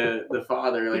pray to the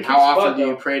Father. Like, how often do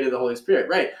you pray to the Holy Spirit?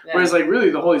 Right. Yeah. Whereas like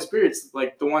really the Holy Spirit's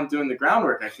like the one doing the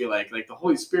groundwork, I feel like the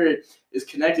Holy Spirit is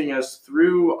connecting us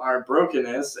through our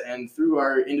brokenness and through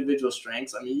our individual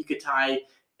strengths. I mean, you could tie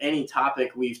any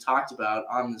topic we've talked about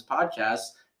on this podcast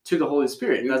to the Holy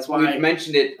Spirit. That's why we've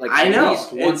mentioned it at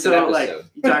least once an episode. Like,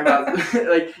 you talk about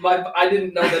like I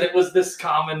didn't know that it was this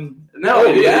common. No,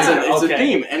 it's a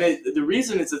theme, and the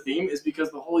reason it's a theme is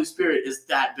because the Holy Spirit is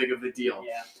that big of a deal.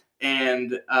 Yeah.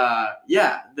 And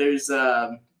there's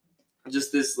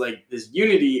just this this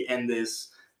unity and this,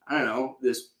 I don't know,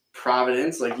 this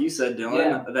providence, like you said,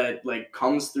 Dylan, that like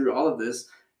comes through all of this,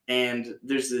 and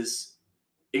there's this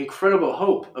incredible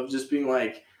hope of just being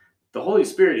like, the Holy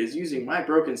Spirit is using my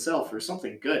broken self for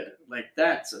something good. Like,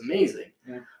 that's amazing.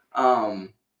 Yeah.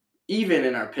 Even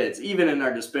in our pits, even in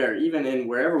our despair, even in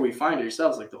wherever we find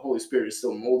ourselves, like the Holy Spirit is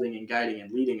still molding and guiding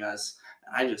and leading us.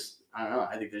 And I don't know.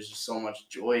 I think there's just so much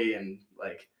joy and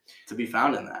like to be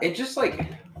found in that. It just like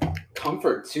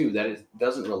comfort too, that it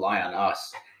doesn't rely on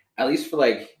us. At least for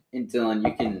like, in Dylan,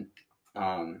 you can,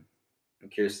 I'm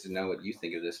curious to know what you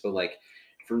think of this, but like,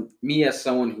 for me as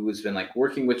someone who has been like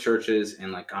working with churches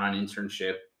and like on an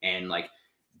internship and like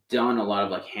done a lot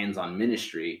of like hands-on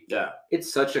ministry,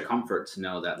 it's such a comfort to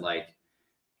know that like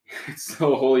it's the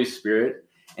Holy Spirit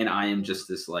and I am just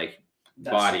this like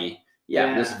body,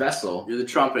 this vessel. You're the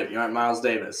trumpet. You're not Miles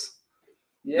Davis.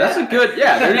 Yeah. That's a good,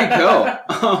 there you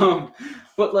go.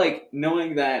 But like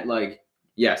knowing that like,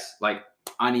 yes, like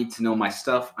I need to know my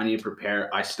stuff. I need to prepare.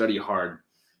 I study hard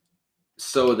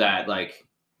so that like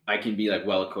I can be like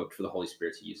well equipped for the Holy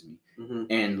Spirit to use me. Mm-hmm.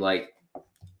 And like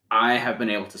I have been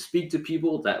able to speak to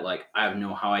people that like I have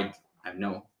no idea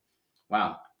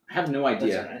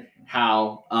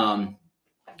how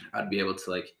I'd be able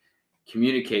to like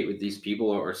communicate with these people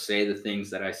or say the things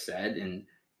that I said. And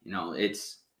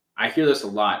I hear this a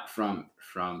lot from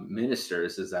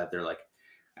ministers, is that they're like,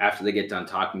 after they get done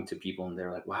talking to people and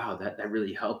they're like, wow, that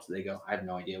really helped. They go, I have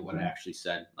no idea what I actually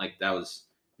said. Like, that was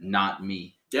not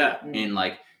me. Yeah. And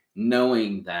like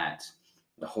knowing that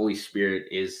the Holy Spirit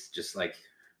is just like,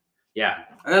 and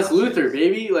that's Luther,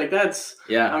 baby. Like, that's,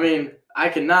 I mean, I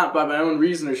cannot by my own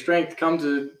reason or strength come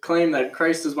to claim that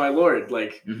Christ is my Lord.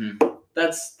 Like,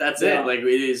 that's it. Like, it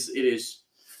is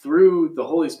through the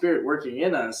Holy Spirit working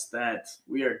in us that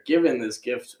we are given this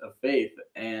gift of faith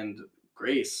and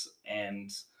grace. And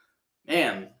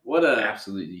man, what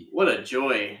a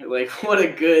joy. Like, what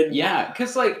a good. Yeah.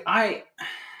 Cause like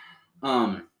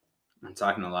I'm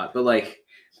talking a lot, but like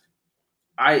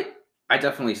I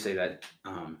definitely say that,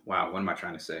 wow, what am I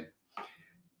trying to say?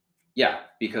 Yeah,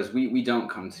 because we don't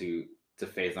come to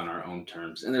faith on our own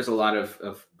terms. And there's a lot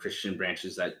of Christian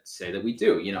branches that say that we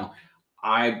do.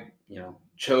 I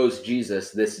chose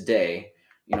Jesus this day,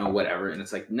 whatever. And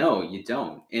it's like, no, you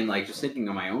don't. And like just thinking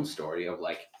of my own story of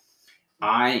like,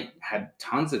 I had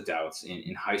tons of doubts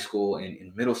in high school and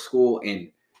in middle school,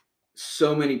 and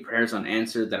so many prayers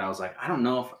unanswered that I was like, I don't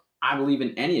know if I believe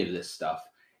in any of this stuff.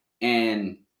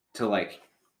 And to like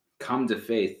come to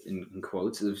faith in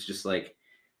quotes, it was just like,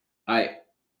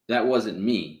 that wasn't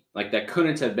me. Like that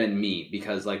couldn't have been me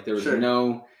because like there was Sure.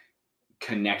 no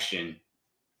connection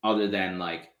other than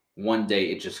like one day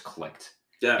it just clicked.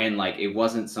 Yeah. And like it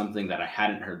wasn't something that I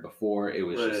hadn't heard before. It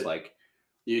was just Right. like,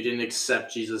 You didn't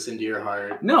accept Jesus into your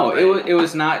heart. no, Right. it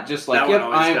was not just like, That one yep,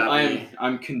 always got me.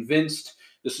 I'm convinced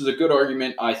this is a good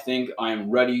argument. I think I'm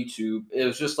ready to. It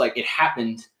was just like it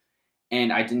happened,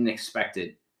 and I didn't expect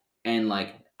it, and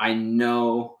like I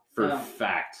know for a Yeah.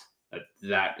 fact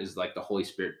that is like the Holy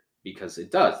Spirit, because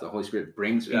it does. The Holy Spirit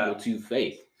brings people Yeah. to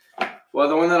faith. Well,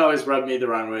 the one that always rubbed me the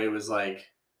wrong way was like,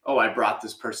 oh, I brought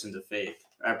this person to faith.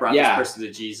 I brought Yeah. this person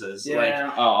to Jesus. Yeah.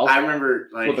 Like, Oh, I I'll remember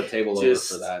like flip a table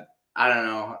just, over for that. I don't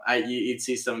know. You'd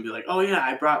see someone be like, oh yeah,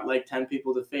 I brought like 10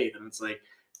 people to faith, and it's like,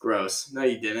 gross. No,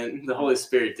 you didn't. The Holy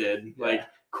Spirit did. Like,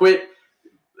 quit.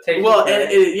 Take Well, the and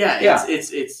credit. Yeah.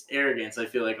 it's arrogance. I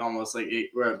feel like almost like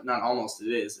not almost.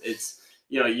 It is. It's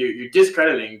you're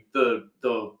discrediting the a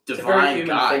very divine human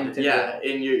God. thing to Yeah,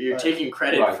 do. and you're But- taking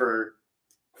credit Right.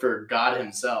 for God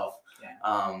Himself.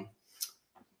 Yeah.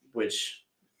 Which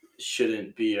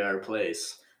shouldn't be our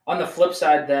place. On the flip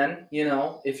side, then,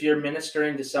 if you're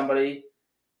ministering to somebody,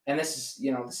 and this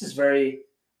is very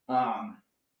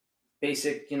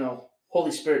basic,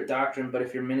 Holy Spirit doctrine, but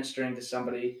if you're ministering to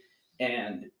somebody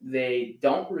and they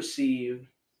don't receive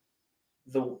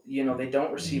they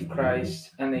don't receive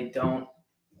Christ, and they don't,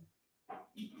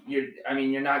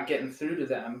 you're not getting through to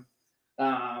them.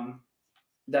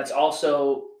 That's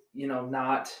also,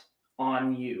 not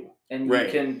on you, and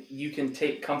Right. you can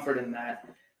take comfort in that.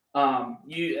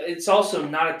 It's also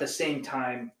not at the same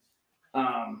time,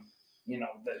 the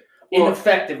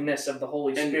ineffectiveness of the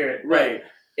Holy Spirit. Right.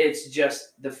 It's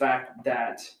just the fact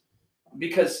that,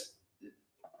 because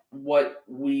what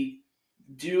we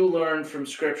do learn from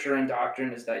Scripture and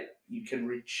doctrine is that you can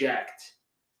reject.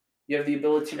 You have the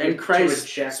ability And to Christ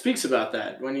reject. speaks about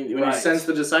that when he Right. sends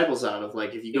the disciples out of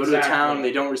like, if you go to a Exactly. town,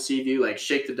 they don't receive you, like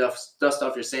shake the dust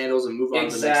off your sandals and move on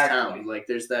to the next Exactly. town. Like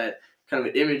there's that kind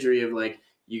of imagery of like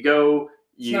you go,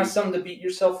 It's not something to beat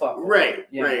yourself up over. right,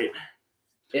 Yeah. right,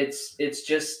 It's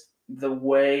just the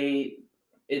way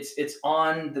it's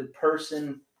on the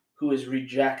person who is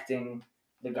rejecting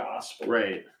the gospel.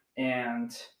 right.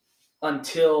 And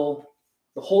until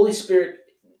the Holy Spirit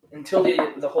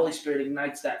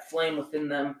ignites that flame within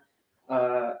them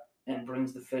and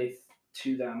brings the faith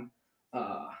to them,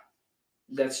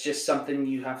 that's just something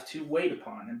you have to wait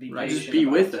upon and be Right. patient Just be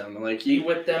about. with them, like Be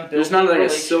with them. There's build not like a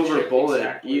relationship. silver bullet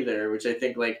Exactly. either, which I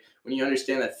think like when you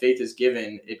understand that faith is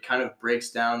given, it kind of breaks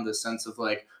down the sense of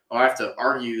like, oh, I have to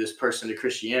argue this person to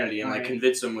Christianity and like Right.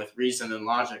 convince them with reason and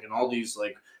logic and all these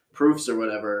like proofs or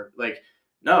whatever. Like,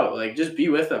 no, like just be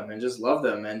with them and just love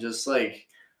them and just like,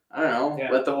 I don't know,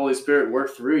 Yeah. let the Holy Spirit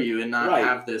work through you and not Right.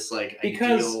 have this like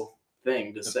Because- ideal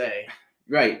thing to say.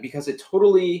 Right, because it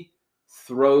totally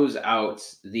throws out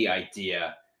the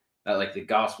idea that like the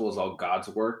gospel is all God's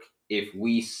work if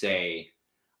we say,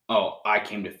 oh, I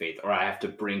came to faith, or I have to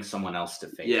bring someone else to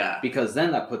faith. Yeah. Because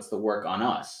then that puts the work on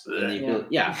us. And the Yeah. ability-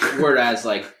 yeah. Whereas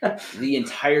like the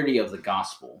entirety of the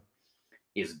gospel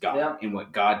is God Yeah. and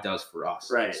what God does for us.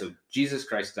 Right. So Jesus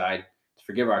Christ died to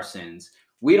forgive our sins.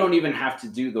 We don't even have to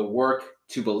do the work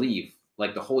to believe.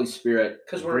 Like the Holy Spirit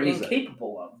Because we're brings it.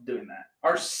 incapable of doing that.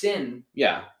 Our sin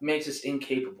Yeah. makes us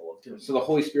incapable of doing So the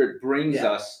Holy Spirit brings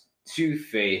Yeah. us to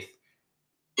faith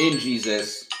in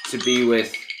Jesus to be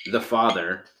with the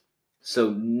Father.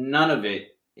 So none of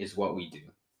it is what we do.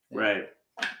 Right.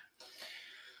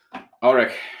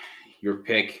 Ulrich, your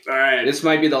pick. All right. This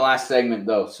might be the last segment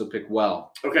though, so pick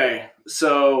well. Okay,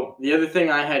 so the other thing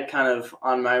I had kind of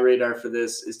on my radar for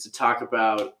this is to talk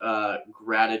about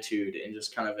gratitude in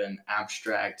just kind of an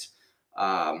abstract,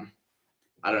 I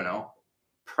don't know,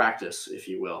 practice, if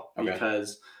you will. Okay.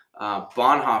 Because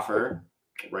Bonhoeffer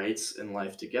writes in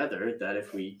Life Together that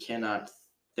if we cannot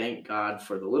thank God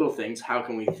for the little things, how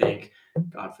can we thank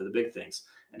God for the big things?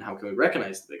 And how can we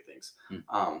recognize the big things?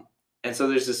 And so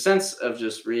there's a sense of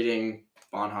just reading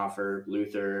Bonhoeffer,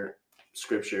 Luther,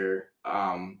 Scripture,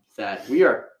 that we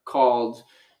are called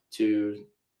to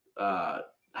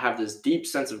have this deep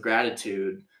sense of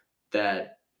gratitude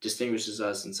that distinguishes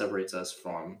us and separates us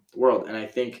from the world. And I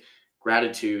think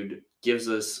gratitude gives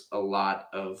us a lot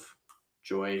of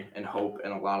joy and hope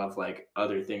and a lot of like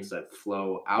other things that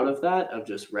flow out of that, of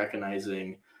just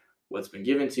recognizing what's been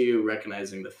given to you,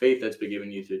 recognizing the faith that's been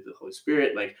given you through the Holy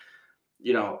Spirit, like,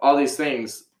 you know, all these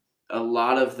things. A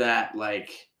lot of that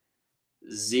like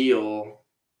zeal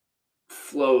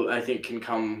flow, I think, can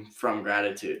come from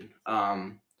gratitude.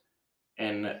 And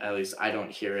and at least I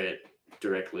don't hear it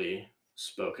directly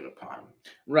spoken upon.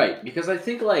 Right, because I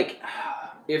think like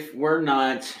if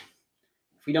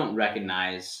we don't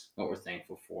recognize what we're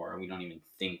thankful for, and we don't even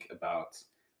think about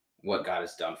what God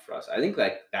has done for us, I think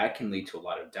like that can lead to a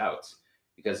lot of doubts.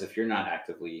 Because if you're not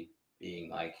actively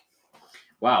being like,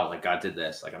 wow, like God did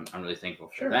this, like I'm really thankful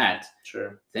for Sure. that,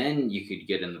 Sure. then you could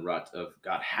get in the rut of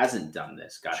God hasn't done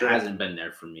this, God Sure. hasn't been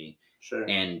there for me, Sure.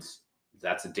 and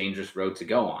that's a dangerous road to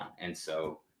go on. And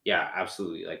so, yeah,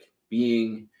 absolutely, like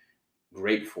being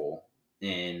grateful,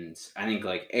 and I think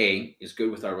like is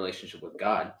good with our relationship with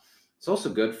God. It's also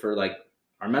good for like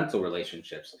our mental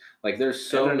relationships. Like there's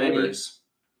so And our many, neighbors.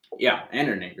 yeah, and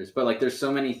our neighbors, but like there's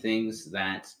so many things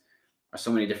that are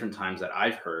so many different times that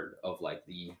I've heard of like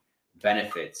the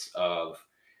benefits of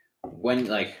when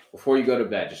like before you go to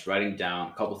bed, just writing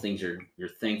down a couple things you're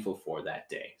thankful for that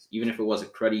day. Even if it was a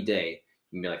cruddy day,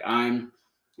 you can be like,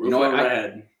 you know what, Roof over my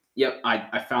head. yep,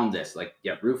 I found this. Like,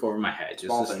 yep, roof over my head. Just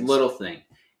Small this things. little thing.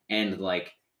 And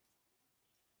like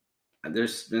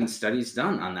there's been studies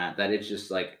done on that it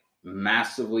just like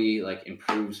massively like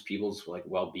improves people's like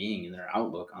well-being and their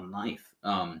outlook on life.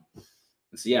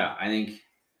 So yeah, I think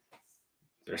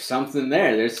there's something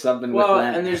there. There's something with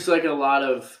that. And there's like a lot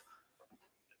of,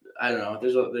 I don't know,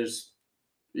 there's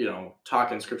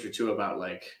talk in scripture too about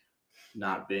like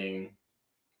not being,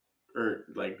 or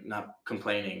like not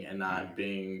complaining and not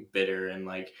being bitter, and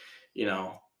like,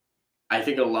 I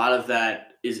think a lot of that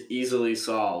is easily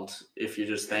solved if you're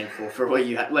just thankful for what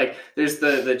you have. Like there's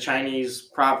the Chinese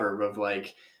proverb of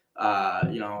like,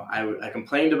 I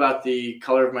complained about the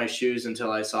color of my shoes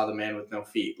until I saw the man with no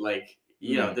feet. Like,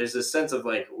 there's this sense of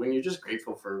like, when you're just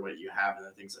grateful for what you have and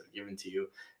the things that are given to you,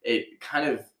 it kind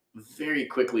of very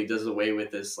quickly does away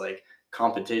with this like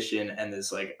competition and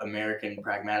this like American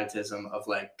pragmatism of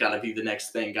like, gotta be the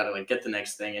next thing, gotta like get the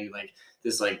next thing. And like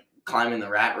this like climbing the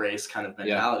rat race kind of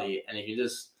mentality. Yeah. And if you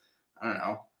just, I don't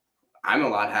know, I'm a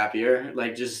lot happier,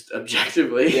 like just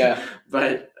objectively. Yeah.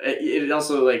 But it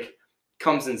also like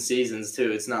comes in seasons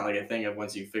too. It's not like a thing of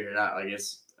once you figure it out. Like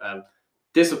it's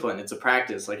discipline. It's a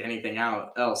practice, like anything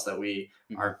else that we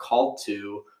are called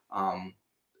to.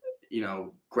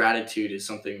 Gratitude is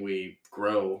something we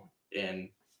grow and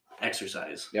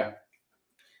exercise. Yeah.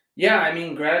 Yeah, I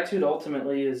mean, gratitude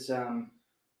ultimately is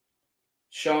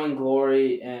showing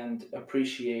glory and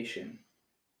appreciation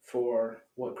for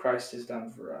what Christ has done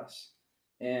for us.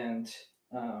 And,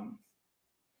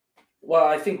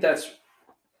 I think that's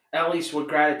at least what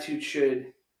gratitude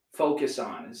should focus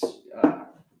on is,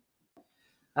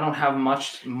 I don't have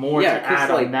much more to add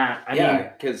on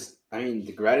that. Because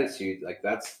the gratitude, like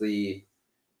that's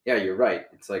you're right.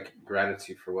 It's like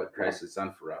gratitude for what Christ has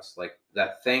done for us. Like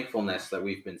that thankfulness that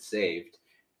we've been saved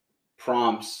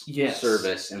prompts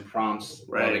service and prompts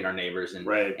loving our neighbors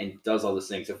and does all those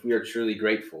things. If we are truly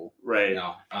grateful,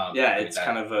 it's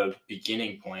kind of a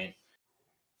beginning point.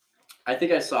 I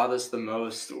think I saw this the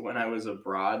most when I was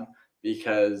abroad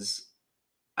because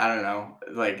I don't know,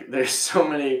 like there's so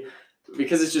many,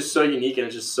 because it's just so unique and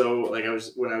it's just so like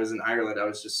when I was in Ireland, I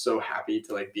was just so happy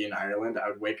to like be in Ireland. I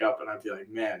would wake up and I'd be like,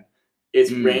 man,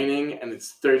 it's raining and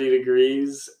it's 30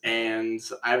 degrees and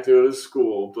I have to go to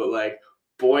school, but like,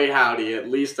 boy howdy, at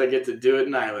least I get to do it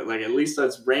in Ireland. Like at least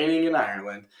it's raining in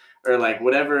Ireland, or like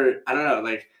whatever. I don't know.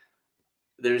 Like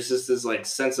there's just this like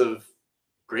sense of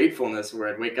gratefulness where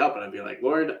I'd wake up and I'd be like,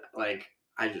 Lord, like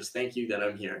I just thank you that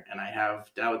I'm here, and I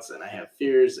have doubts and I have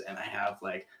fears and I have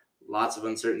like lots of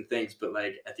uncertain things, but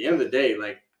like at the end of the day,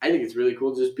 like I think it's really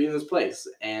cool to just be in this place,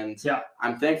 and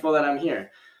I'm thankful that I'm here.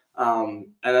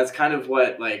 And that's kind of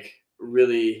what like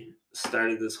really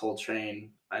started this whole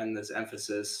train and this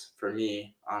emphasis for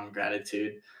me on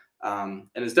gratitude. And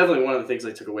it's definitely one of the things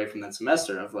I took away from that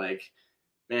semester of like,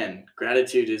 man,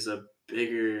 gratitude is a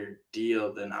bigger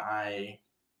deal than I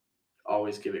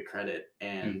always give it credit.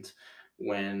 And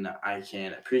when I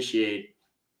can appreciate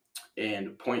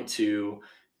and point to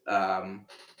the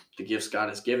gifts God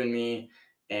has given me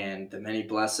and the many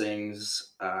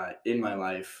blessings in my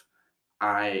life,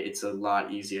 it's a lot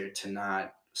easier to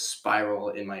not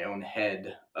spiral in my own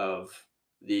head of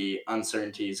the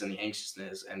uncertainties and the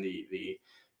anxiousness and the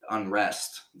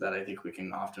unrest that I think we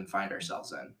can often find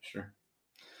ourselves in. Sure.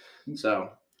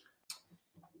 So,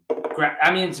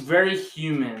 I mean, it's very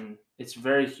human. It's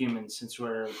very human since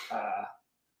we're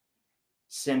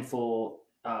sinful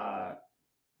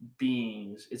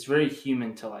beings. It's very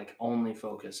human to like only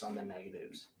focus on the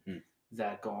negatives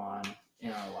that go on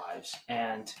in our lives,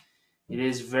 and it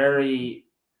is very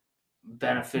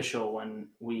beneficial when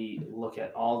we look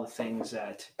at all the things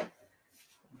that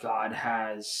God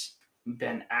has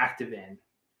been active in,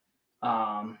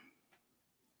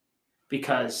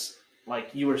 because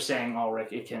like you were saying,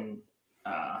 Ulrich, it can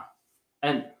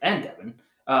and Devin,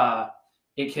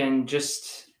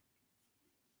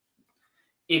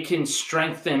 it can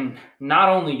strengthen not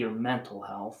only your mental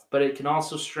health, but it can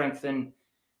also strengthen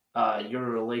your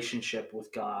relationship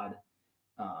with God,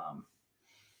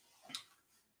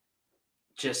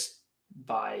 just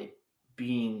by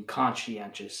being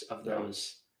conscientious of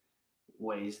those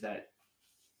ways that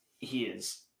He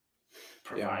is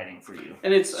providing for you.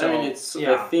 And it's So, it's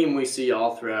yeah. a theme we see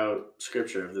all throughout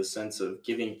Scripture, of the sense of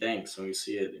giving thanks, and we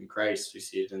see it in Christ, we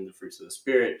see it in the fruits of the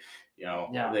Spirit.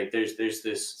 Like there's this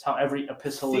It's how every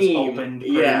epistle theme. is opened,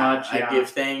 pretty much. I give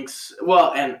thanks.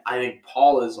 Well, and I think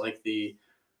Paul is like the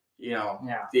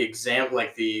example,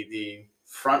 like the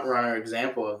front runner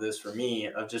example of this for me,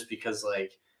 of just because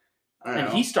like, I don't know.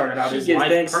 And he started out his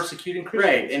life persecuting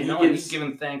Christians, right? And he's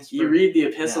giving thanks. You read the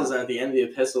epistles, and at the end of the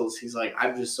epistles, he's like,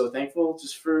 "I'm just so thankful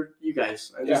just for you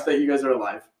guys, and just that you guys are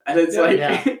alive." And it's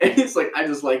and he's like, "I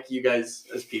just like you guys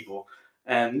as people,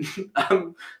 and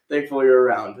I'm thankful you're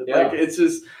around." Yeah. Like, it's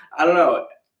just, I don't know.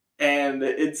 And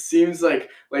it seems like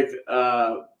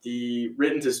the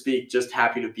written to speak, just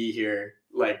happy to be here,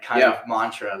 like kind of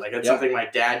mantra. Like that's something my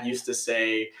dad used to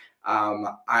say.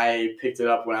 I picked it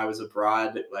up when I was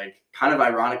abroad, like kind of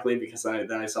ironically, because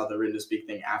then I saw the written to speak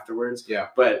thing afterwards. Yeah.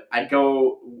 But I'd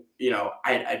go,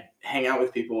 I'd hang out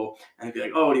with people and they'd be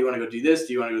like, "Oh, do you want to go do this?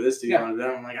 Do you want to go this? Do you want to do that?"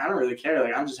 I'm like, "I don't really care.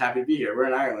 Like, I'm just happy to be here. We're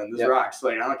in Ireland. This rocks.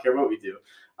 Like, I don't care what we do."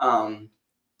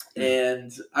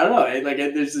 And I don't know.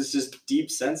 There's this just deep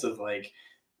sense of like,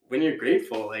 when you're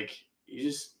grateful, like you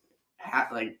just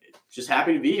just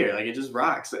happy to be here. Like, it just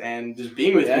rocks, and just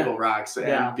being with people rocks,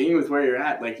 and being with where you're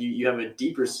at. Like you have a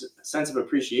deeper sense of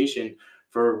appreciation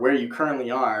for where you currently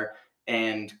are.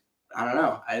 And I don't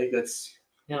know. I think that's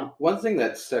one thing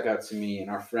that stuck out to me, and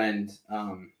our friend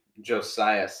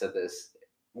Josiah said this.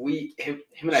 Him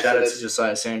and I shout said out to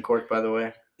Josiah Sandcork, by the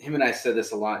way. Him and I said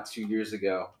this a lot 2 years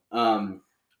ago.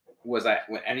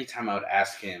 Anytime I would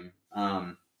ask him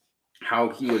how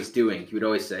he was doing, he would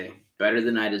always say, "Better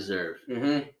than I deserve."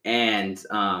 Mm-hmm. And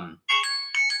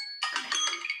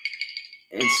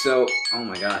so, oh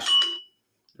my gosh,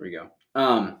 there we go.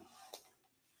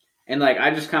 And like,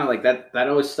 I just kind of like that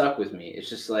always stuck with me. It's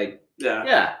just like,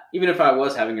 even if I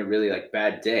was having a really like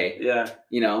bad day,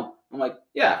 I'm like,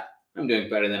 I'm doing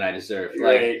better than I deserve.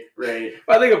 Right. If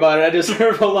I think about it, I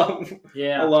deserve a lot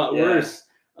worse.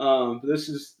 But this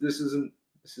isn't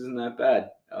that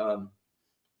bad.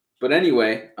 But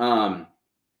anyway,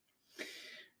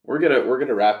 we're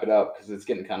gonna wrap it up because it's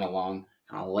getting kind of long,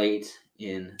 kind of late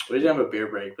in. We did have a beer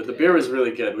break, but the beer was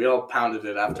really good. We all pounded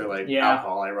it after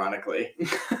alcohol, ironically.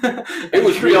 It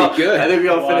was really good. I think we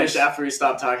all finished after we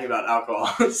stopped talking about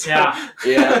alcohol. So.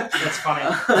 Yeah, that's funny.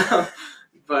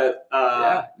 But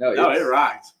it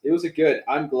rocked. It was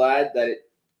I'm glad that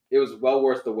it was well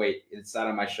worth the wait. It sat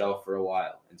on my shelf for a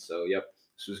while, and so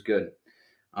this was good.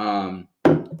 One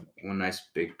nice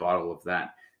big bottle of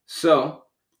that. So,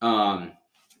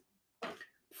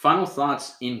 final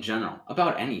thoughts in general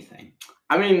about anything.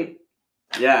 I mean,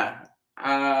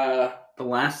 the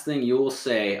last thing you will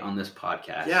say on this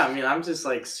podcast. Yeah, I mean, I'm just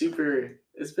like super.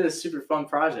 It's been a super fun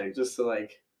project. Just to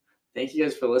thank you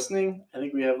guys for listening. I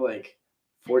think we have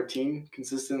 14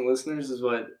 consistent listeners is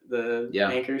what the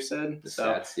anchor said.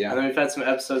 Stats, and then we've had some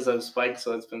episodes that have spiked,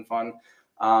 so it's been fun.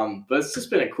 But it's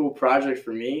just been a cool project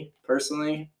for me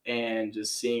personally, and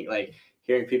just seeing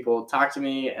hearing people talk to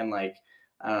me and I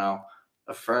don't know,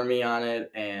 affirm me on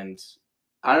it, and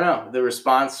I don't know, the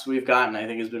response we've gotten I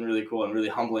think has been really cool and really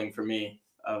humbling for me,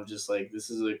 of just this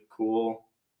is a cool,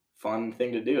 fun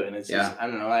thing to do. And it's just, I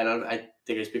don't know, I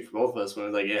think I speak for both of us when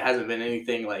it's it hasn't been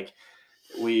anything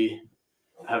we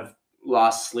have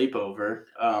lost sleep over.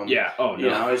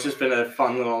 It's just been a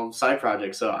fun little side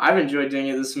project. So I've enjoyed doing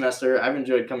it this semester. I've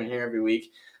enjoyed coming here every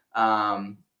week.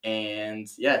 And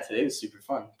today was super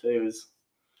fun. It's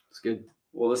good.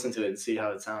 We'll listen to it and see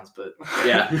how it sounds, but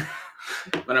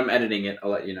when I'm editing it, I'll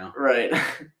let you know. Right.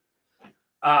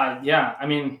 I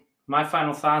mean, my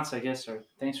final thoughts, I guess, are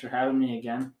thanks for having me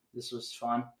again. This was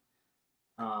fun.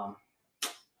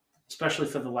 Especially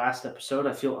for the last episode.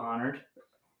 I feel honored.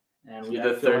 And you're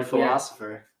the third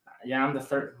philosopher. Yeah, I'm the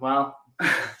third. Well,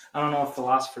 I don't know if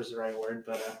philosopher is the right word,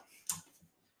 but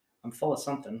I'm full of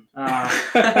something.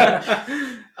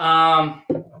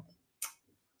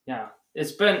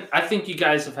 It's been. I think you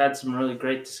guys have had some really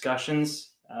great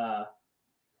discussions,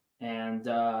 and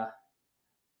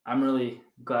I'm really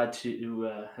glad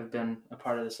to have been a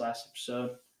part of this last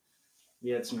episode.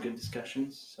 We had some good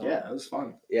discussions. So. Yeah, it was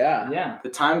fun. Yeah. The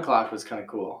time clock was kind of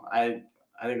cool. I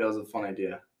think that was a fun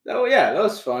idea. Oh yeah, that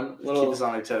was fun. Keep us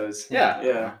on our toes.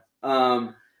 Yeah.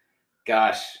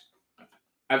 Gosh,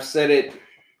 I've said it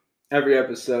every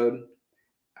episode.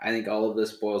 I think all of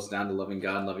this boils down to loving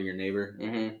God, loving your neighbor.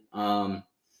 Mm-hmm.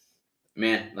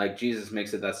 Man, like Jesus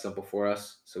makes it that simple for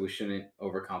us, so we shouldn't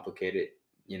overcomplicate it.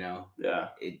 You know, Yeah.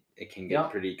 it can get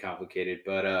pretty complicated,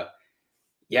 but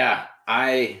yeah,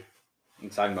 I'm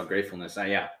talking about gratefulness.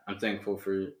 I'm thankful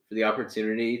for the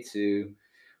opportunity to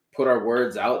put our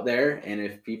words out there, and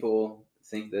if people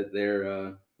think that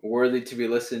they're worthy to be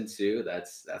listened to,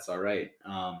 that's all right.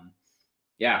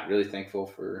 Really thankful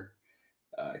for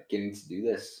getting to do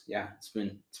this. Yeah, it's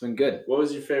been good. What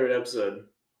was your favorite episode?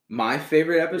 My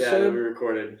favorite Yeah, that we episode?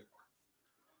 recorded.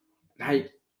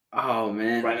 Oh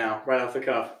man, Right now, right off the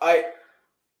cuff.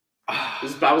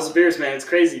 This is I Bibles and Beers, man. It's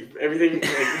crazy. Everything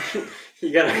like,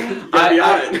 you gotta be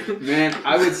on it. Man,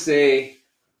 I would say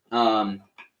the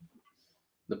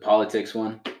politics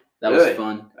one. That Really? was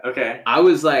fun. Okay. I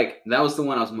was like, that was the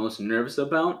one I was most nervous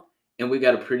about, and we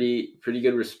got a pretty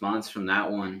good response from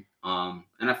that one.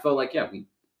 And I felt like I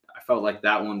felt like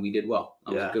that one we did well.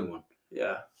 That was a good one.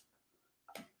 Yeah.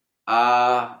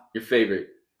 Your favorite?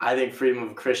 I think Freedom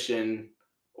of a Christian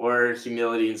or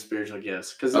Humility and Spiritual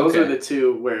Gifts, because those are the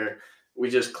two where we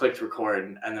just clicked record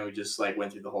and then we just like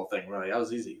went through the whole thing. We're like, that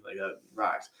was easy. Like that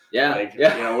rocked. Yeah. Like, you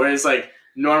know, whereas like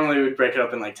normally we'd break it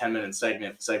up in like 10-minute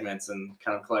segments and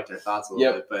kind of collect our thoughts a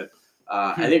little bit. But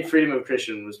I think Freedom of a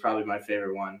Christian was probably my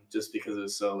favorite one, just because it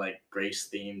was so like grace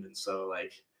themed and so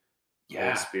like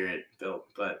Holy Spirit built.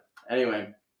 But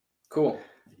anyway, cool.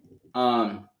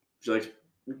 Would you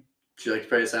like to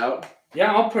pray us out?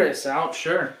 Yeah, I'll pray us out.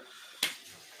 Sure.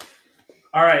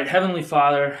 All right, Heavenly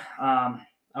Father,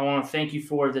 I want to thank you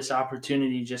for this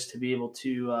opportunity just to be able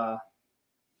to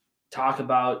talk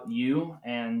about you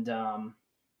and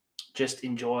just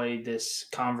enjoy this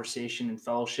conversation and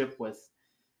fellowship with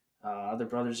other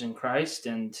brothers in Christ.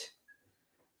 And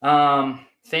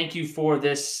thank you for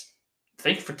this.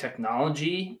 Thank you for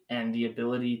technology and the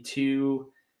ability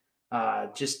to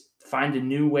just find a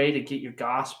new way to get your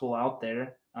gospel out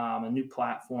there, a new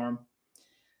platform.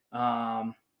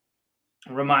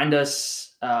 Remind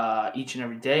us each and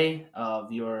every day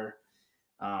of your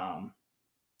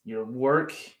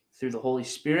work through the Holy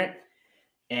Spirit,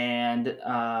 and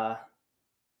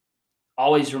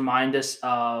always remind us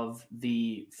of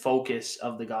the focus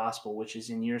of the gospel, which is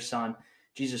in your Son,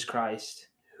 Jesus Christ,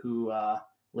 who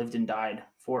lived and died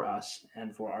for us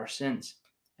and for our sins,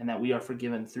 and that we are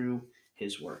forgiven through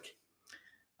his work.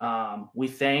 We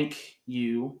thank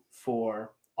you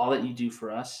for all that you do for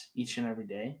us each and every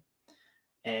day.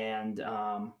 And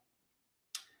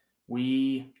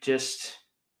we just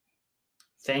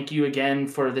thank you again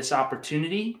for this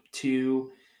opportunity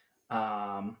to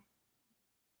talk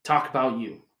about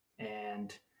you.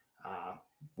 And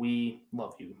we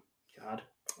love you, God.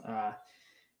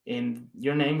 In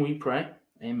your name we pray.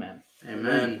 Amen.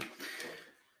 Amen.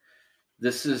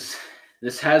 This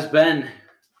has been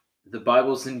the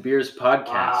Bibles and Beers podcast.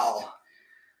 Wow.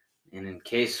 And in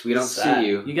case we don't see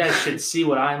you, you guys should see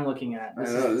what I'm looking at.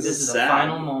 This is the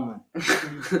final moment.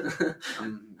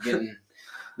 I'm getting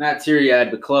not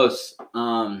teary-eyed, but close.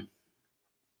 In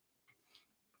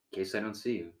case I don't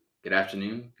see you, good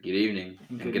afternoon, good evening,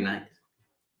 and good night.